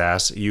battery up his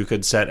ass, you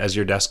could set as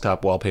your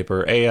desktop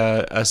wallpaper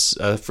a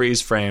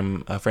freeze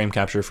frame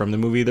capture from the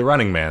movie The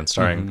Running Man,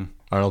 starring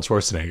Arnold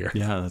Schwarzenegger.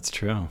 Yeah, that's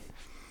true.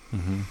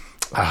 Mm-hmm.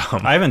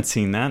 I haven't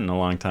seen that in a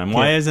long time.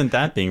 Why isn't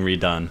that being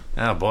redone?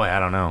 Oh boy, I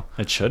don't know.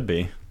 It should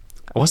be.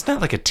 Wasn't that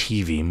like a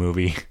TV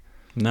movie?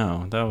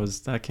 No,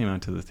 that came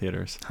out to the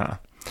theaters. Huh.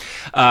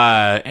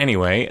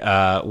 Anyway,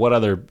 what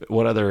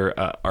other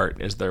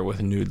art is there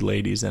with nude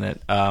ladies in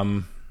it?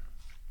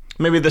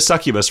 Maybe the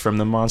succubus from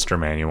the Monster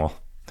Manual,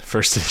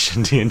 first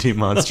edition D&D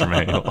Monster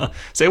Manual.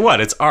 Say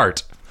what? It's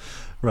art,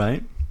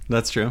 right?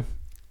 That's true.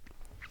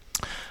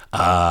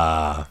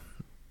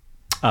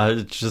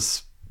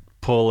 Just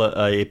pull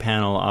a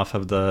panel off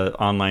of the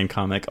online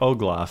comic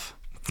Ogloff.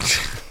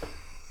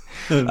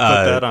 Put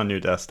that on your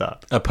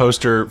desktop. A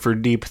poster for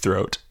Deep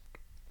Throat.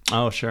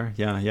 Oh, sure.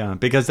 Yeah.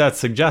 Because that's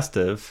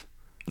suggestive,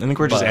 I think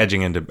we're just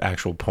edging into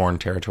actual porn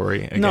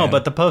territory again. No,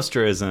 but the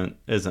poster isn't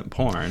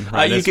porn.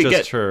 Right? You it's could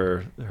just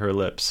her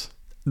lips.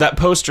 That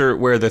poster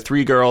where the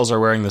 3 girls are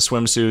wearing the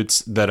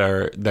swimsuits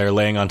they're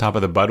laying on top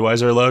of the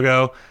Budweiser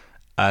logo,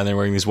 and they're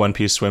wearing these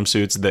one-piece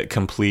swimsuits that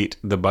complete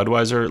the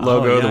Budweiser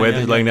logo, the way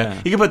they're laying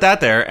down. You can put that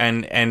there,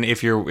 and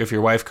if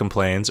your wife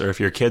complains, or if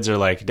your kids are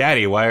like,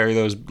 "Daddy, why are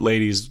those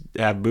ladies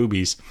have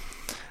boobies?"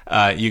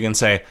 You can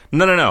say,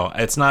 no,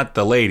 it's not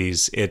the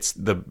ladies. It's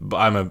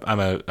I'm a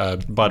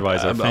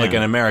Budweiser fan. Like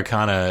an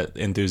Americana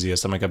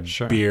enthusiast. I'm like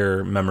a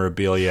beer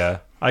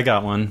memorabilia. I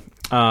got one.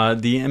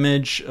 The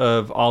image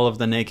of all of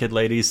the naked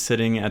ladies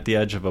sitting at the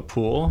edge of a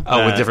pool.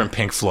 With different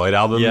Pink Floyd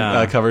album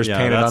covers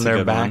painted on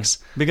their backs.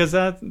 Because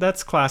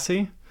that's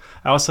classy.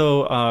 I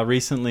also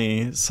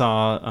recently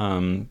saw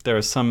there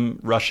was some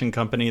Russian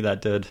company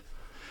that did.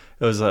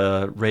 It was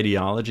a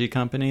radiology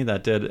company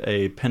that did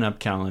a pinup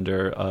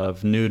calendar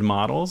of nude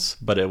models,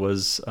 but it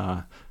was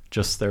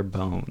just their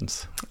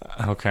bones.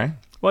 Okay.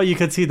 Well, you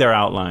could see their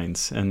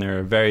outlines, and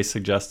they're very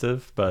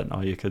suggestive, but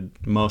all you could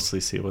mostly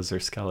see was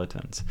their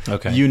skeletons.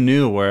 Okay. You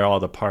knew where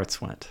all the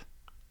parts went.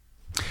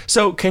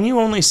 So, can you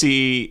only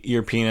see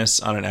your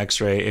penis on an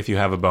X-ray if you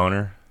have a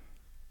boner?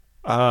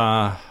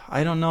 I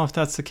don't know if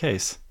that's the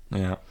case.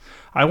 Yeah.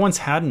 I once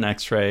had an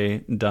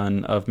X-ray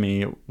done of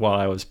me while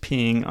I was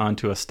peeing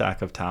onto a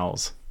stack of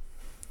towels.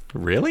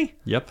 Really?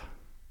 Yep.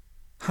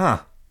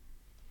 Huh.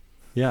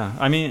 Yeah.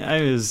 I mean,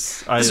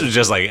 this was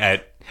just like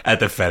at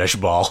the fetish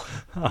ball.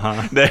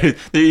 Uh-huh.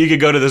 You could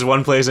go to this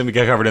one place and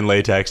get covered in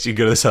latex. You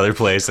go to this other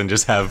place and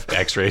just have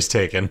X-rays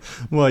taken.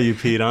 Well, you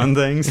peed on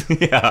things.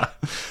 Yeah.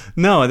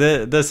 No,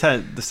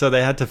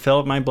 they had to fill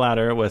up my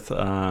bladder with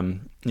a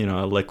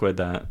liquid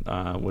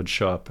that would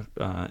show up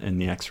in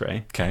the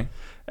X-ray. Okay.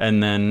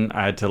 And then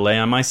I had to lay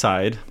on my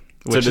side.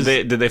 So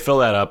did they fill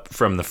that up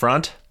from the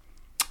front?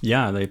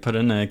 Yeah, they put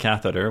in a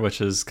catheter,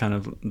 which is kind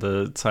of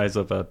the size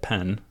of a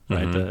pen,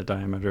 right? Mm-hmm. The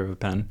diameter of a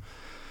pen.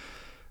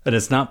 And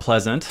it's not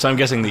pleasant. So I'm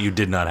guessing that you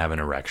did not have an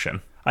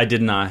erection. I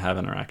did not have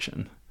an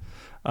erection.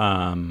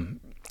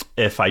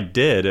 If I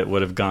did, it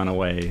would have gone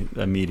away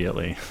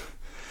immediately.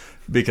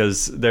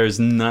 Because there's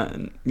not,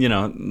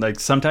 like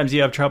sometimes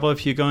you have trouble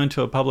if you go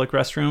into a public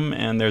restroom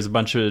and there's a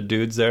bunch of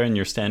dudes there and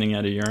you're standing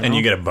at a urinal. And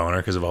you get a boner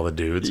because of all the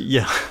dudes.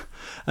 Yeah.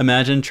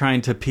 Imagine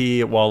trying to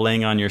pee while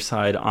laying on your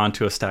side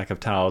onto a stack of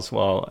towels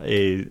while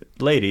a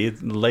lady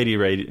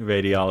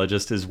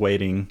radiologist is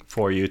waiting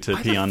for you to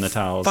pee on the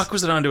towels. Fuck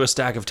was it onto a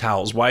stack of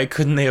towels? Why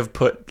couldn't they have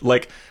put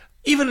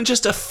even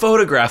just a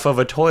photograph of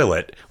a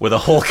toilet with a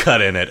hole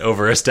cut in it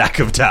over a stack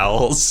of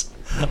towels?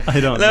 I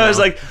don't know. I was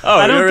like,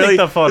 I don't think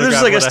the photograph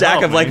there's like a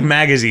stack of me.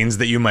 magazines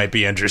that you might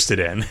be interested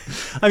in.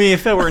 I mean,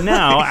 if it were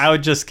now, I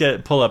would just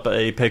pull up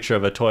a picture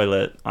of a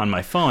toilet on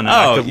my phone and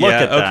I could look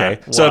at that.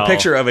 Okay. So a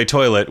picture of a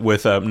toilet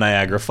with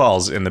Niagara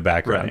Falls in the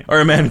background. Right. Or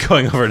a man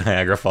going over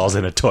Niagara Falls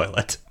in a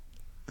toilet.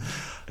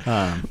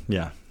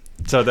 Yeah.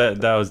 So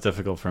that was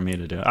difficult for me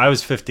to do. I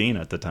was 15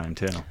 at the time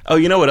too. Oh,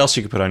 you know what else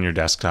you could put on your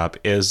desktop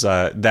is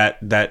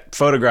that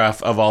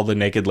photograph of all the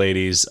naked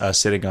ladies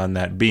sitting on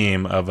that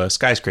beam of a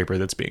skyscraper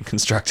that's being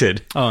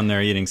constructed. Oh, and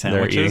they're eating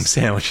sandwiches. They're eating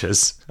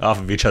sandwiches off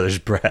of each other's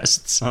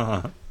breasts.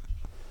 Uh-huh.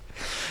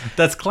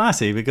 That's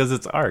classy because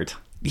it's art.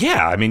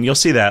 Yeah, I mean you'll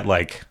see that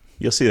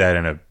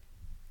in a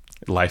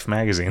Life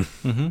magazine.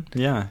 Mm-hmm.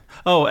 Yeah.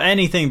 Oh,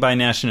 anything by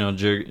National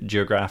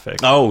Geographic.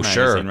 Oh, magazine,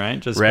 sure. Right.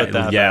 Just put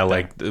that. Yeah,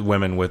 like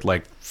women with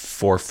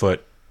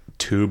 4-foot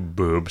tube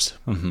boobs,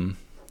 mm-hmm.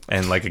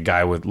 and like a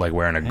guy with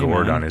wearing a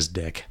gourd on his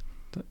dick.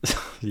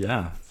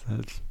 Yeah,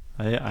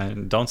 I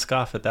don't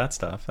scoff at that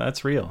stuff.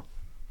 That's real.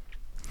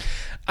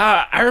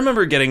 I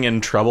remember getting in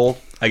trouble.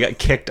 I got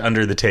kicked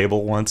under the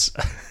table once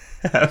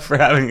for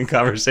having a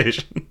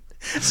conversation.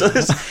 So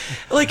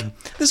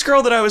this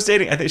girl that I was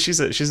dating, I think she's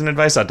an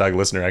Advice.Dog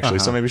listener actually,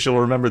 so maybe she'll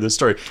remember this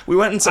story. We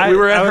went and I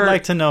would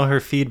like to know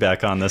her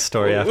feedback on this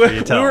story after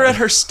you tell. We were at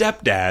her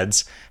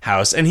stepdad's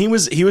house, and he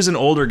was an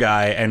older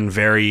guy and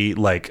very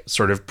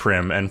sort of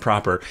prim and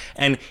proper,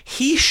 and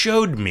he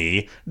showed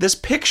me this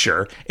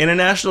picture in a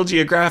National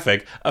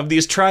Geographic of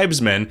these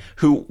tribesmen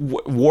who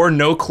wore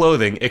no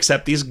clothing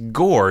except these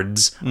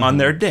gourds on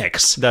their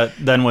dicks that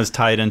then was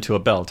tied into a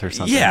belt or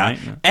something. Yeah,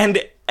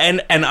 right?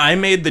 And I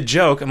made the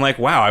joke. I'm like,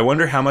 wow, I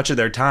wonder how much of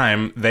their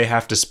time they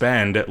have to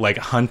spend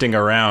hunting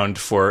around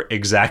for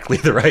exactly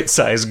the right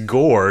size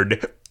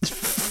gourd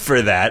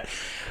for that.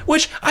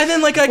 Which I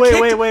then got kicked.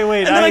 Wait.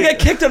 And then I got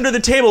kicked under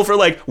the table for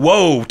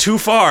whoa, too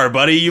far,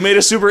 buddy. You made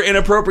a super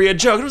inappropriate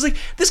joke. And I was like,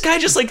 this guy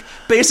just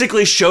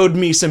basically showed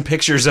me some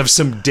pictures of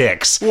some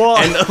dicks. Well,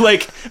 and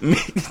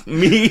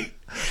me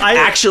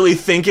actually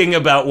thinking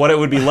about what it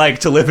would be like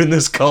to live in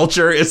this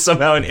culture is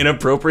somehow an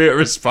inappropriate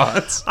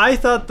response. I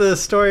thought the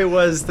story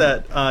was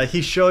that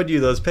he showed you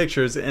those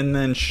pictures and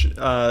then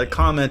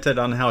commented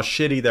on how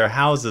shitty their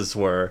houses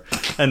were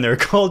and their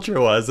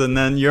culture was, and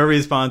then your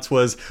response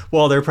was,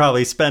 well, they're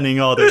probably spending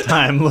all their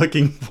time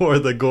looking for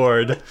the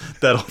gourd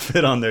that'll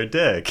fit on their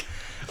dick.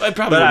 I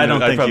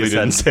don't think you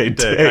said say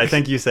dick. I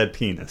think you said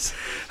penis.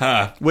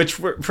 Which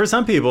for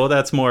some people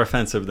that's more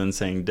offensive than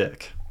saying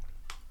dick.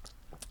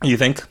 You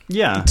think?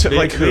 Yeah.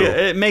 Like who?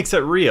 It makes it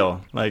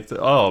real. Like,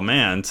 oh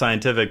man,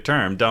 scientific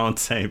term, don't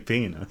say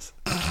penis.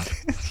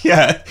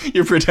 Yeah,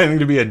 you're pretending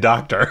to be a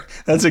doctor.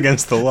 That's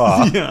against the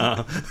law.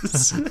 Yeah.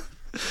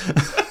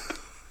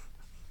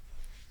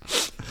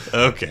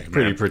 Okay,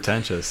 Pretty man.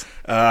 pretentious.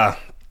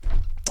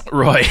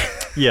 Roy,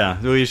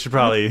 Yeah, we should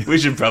probably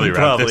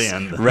wrap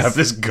wrap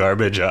this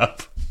garbage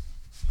up.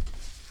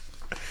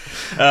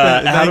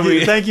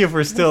 Thank you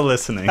for still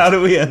listening. How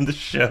do we end the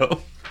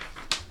show?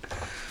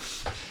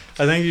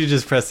 I think you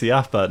just press the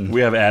off button.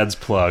 We have ads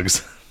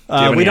plugs.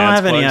 We don't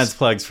have any ads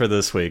plugs for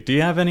this week. Do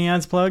you have any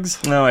ads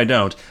plugs? No, I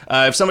don't.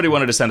 If somebody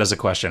wanted to send us a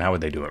question, how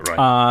would they do it,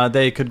 Roy?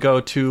 They could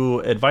go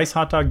to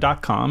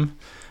advicehotdog.com,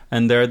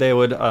 and there they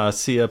would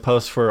see a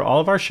post for all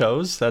of our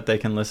shows that they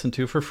can listen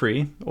to for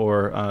free,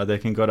 or they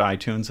can go to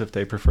iTunes if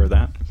they prefer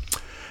that.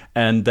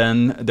 And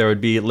then there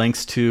would be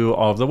links to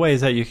all of the ways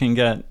that you can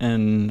get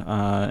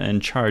in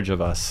charge of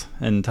us,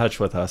 in touch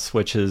with us,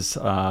 which is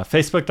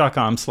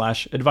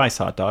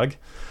facebook.com/advicehotdog.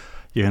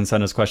 You can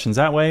send us questions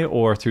that way,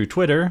 or through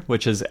Twitter,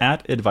 which is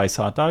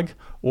 @advicehotdog,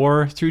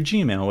 or through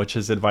Gmail, which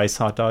is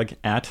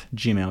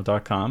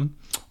advicehotdog@gmail.com,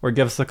 or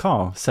give us a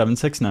call,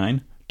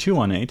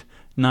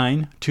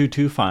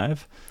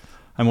 769-218-9225.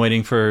 I'm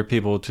waiting for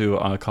people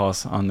to call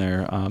us on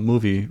their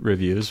movie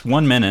reviews.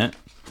 1 minute,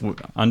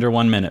 under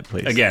 1 minute,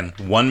 please. Again,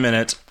 1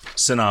 minute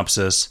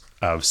synopsis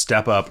of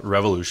Step Up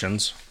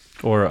Revolutions.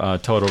 Or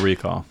Total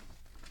Recall.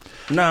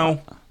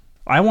 No.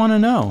 I want to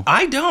know.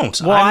 I don't.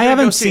 Well, I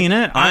haven't seen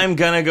it. I'm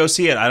going to go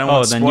see it. I don't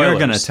want spoilers. Oh, then you're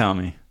going to tell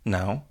me.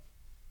 No.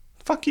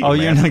 Fuck you, Oh, man.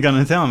 you're not going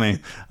to tell me.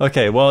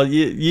 Okay, well,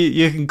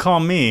 you can call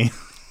me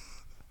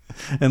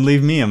and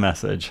leave me a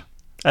message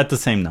at the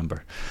same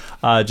number.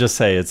 Just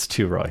say it's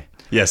to Roy.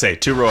 Yeah, say,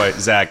 to Roy,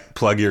 Zach,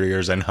 plug your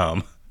ears and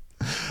hum.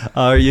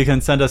 Or you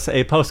can send us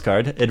a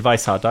postcard,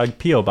 Advice Hot Dog,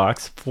 P.O.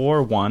 Box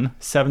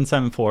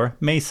 41774,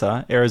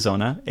 Mesa,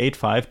 Arizona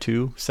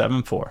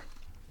 85274.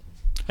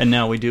 And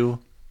now we do...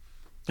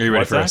 Are you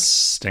ready What's for a that?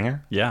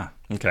 stinger? Yeah.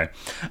 Okay.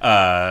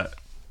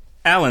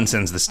 Alan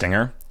sends the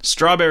stinger.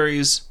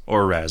 Strawberries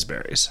or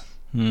raspberries?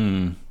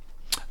 I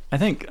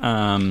think...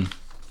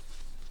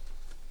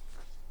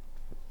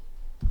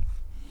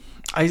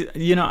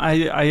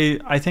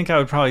 I think I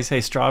would probably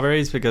say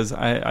strawberries, because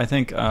I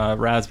think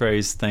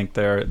raspberries think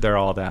they're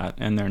all that,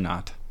 and they're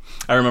not.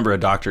 I remember a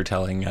doctor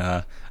telling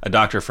a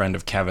doctor friend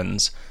of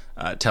Kevin's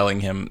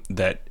telling him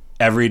that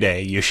every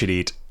day you should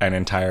eat an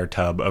entire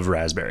tub of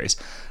raspberries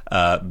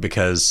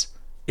because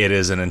it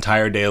is an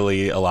entire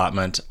daily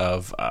allotment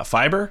of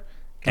fiber,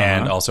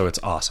 and also it's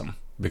awesome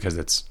because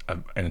it's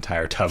an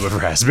entire tub of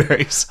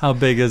raspberries. How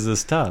big is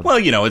this tub? Well,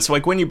 it's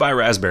like when you buy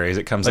raspberries,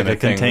 it comes Like in a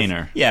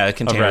container a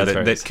container of that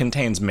raspberries.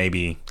 contains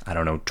maybe,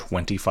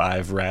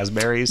 25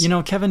 raspberries.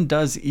 Kevin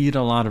does eat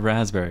a lot of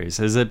raspberries.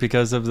 Is it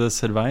because of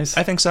this advice?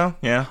 I think so,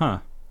 yeah. Huh.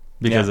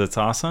 Because Yeah. it's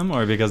awesome,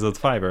 or because of the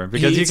fiber?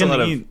 Because you eats a can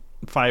lot of- eat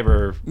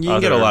fiber. You can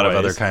get a lot of ways.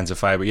 other kinds of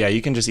fiber. Yeah,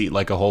 you can just eat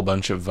like a whole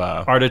bunch of...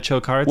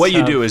 Artichoke hearts. what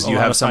you do have is a you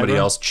lot have of somebody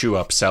fiber? else chew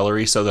up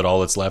celery so that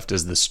all that's left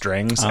is the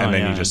strings, Oh, and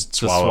then yeah. you just Just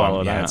swallow swallow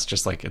them. Yeah, that. it's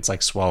just like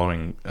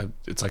swallowing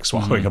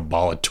a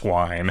ball of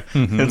twine.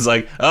 It's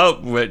like,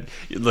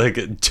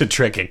 like to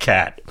trick a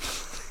cat.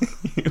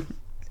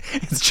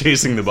 It's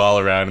chasing the ball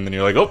around, and then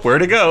you're like, oh,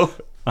 where'd it go?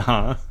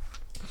 Uh-huh.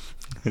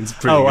 It's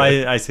pretty Oh,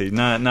 good. I see.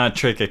 Not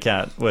trick a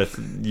cat with,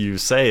 you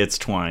say it's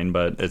twine,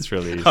 but it's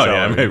really Oh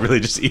yeah, I'm celery. really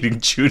just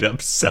eating chewed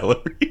up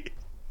celery.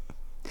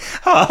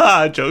 Ha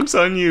ha! Joke's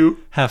on you.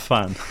 Have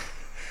fun.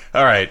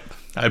 All right,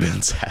 I've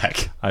been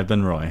Zach. I've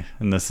been Roy,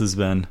 and this has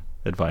been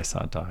Advice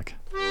Hot Dog.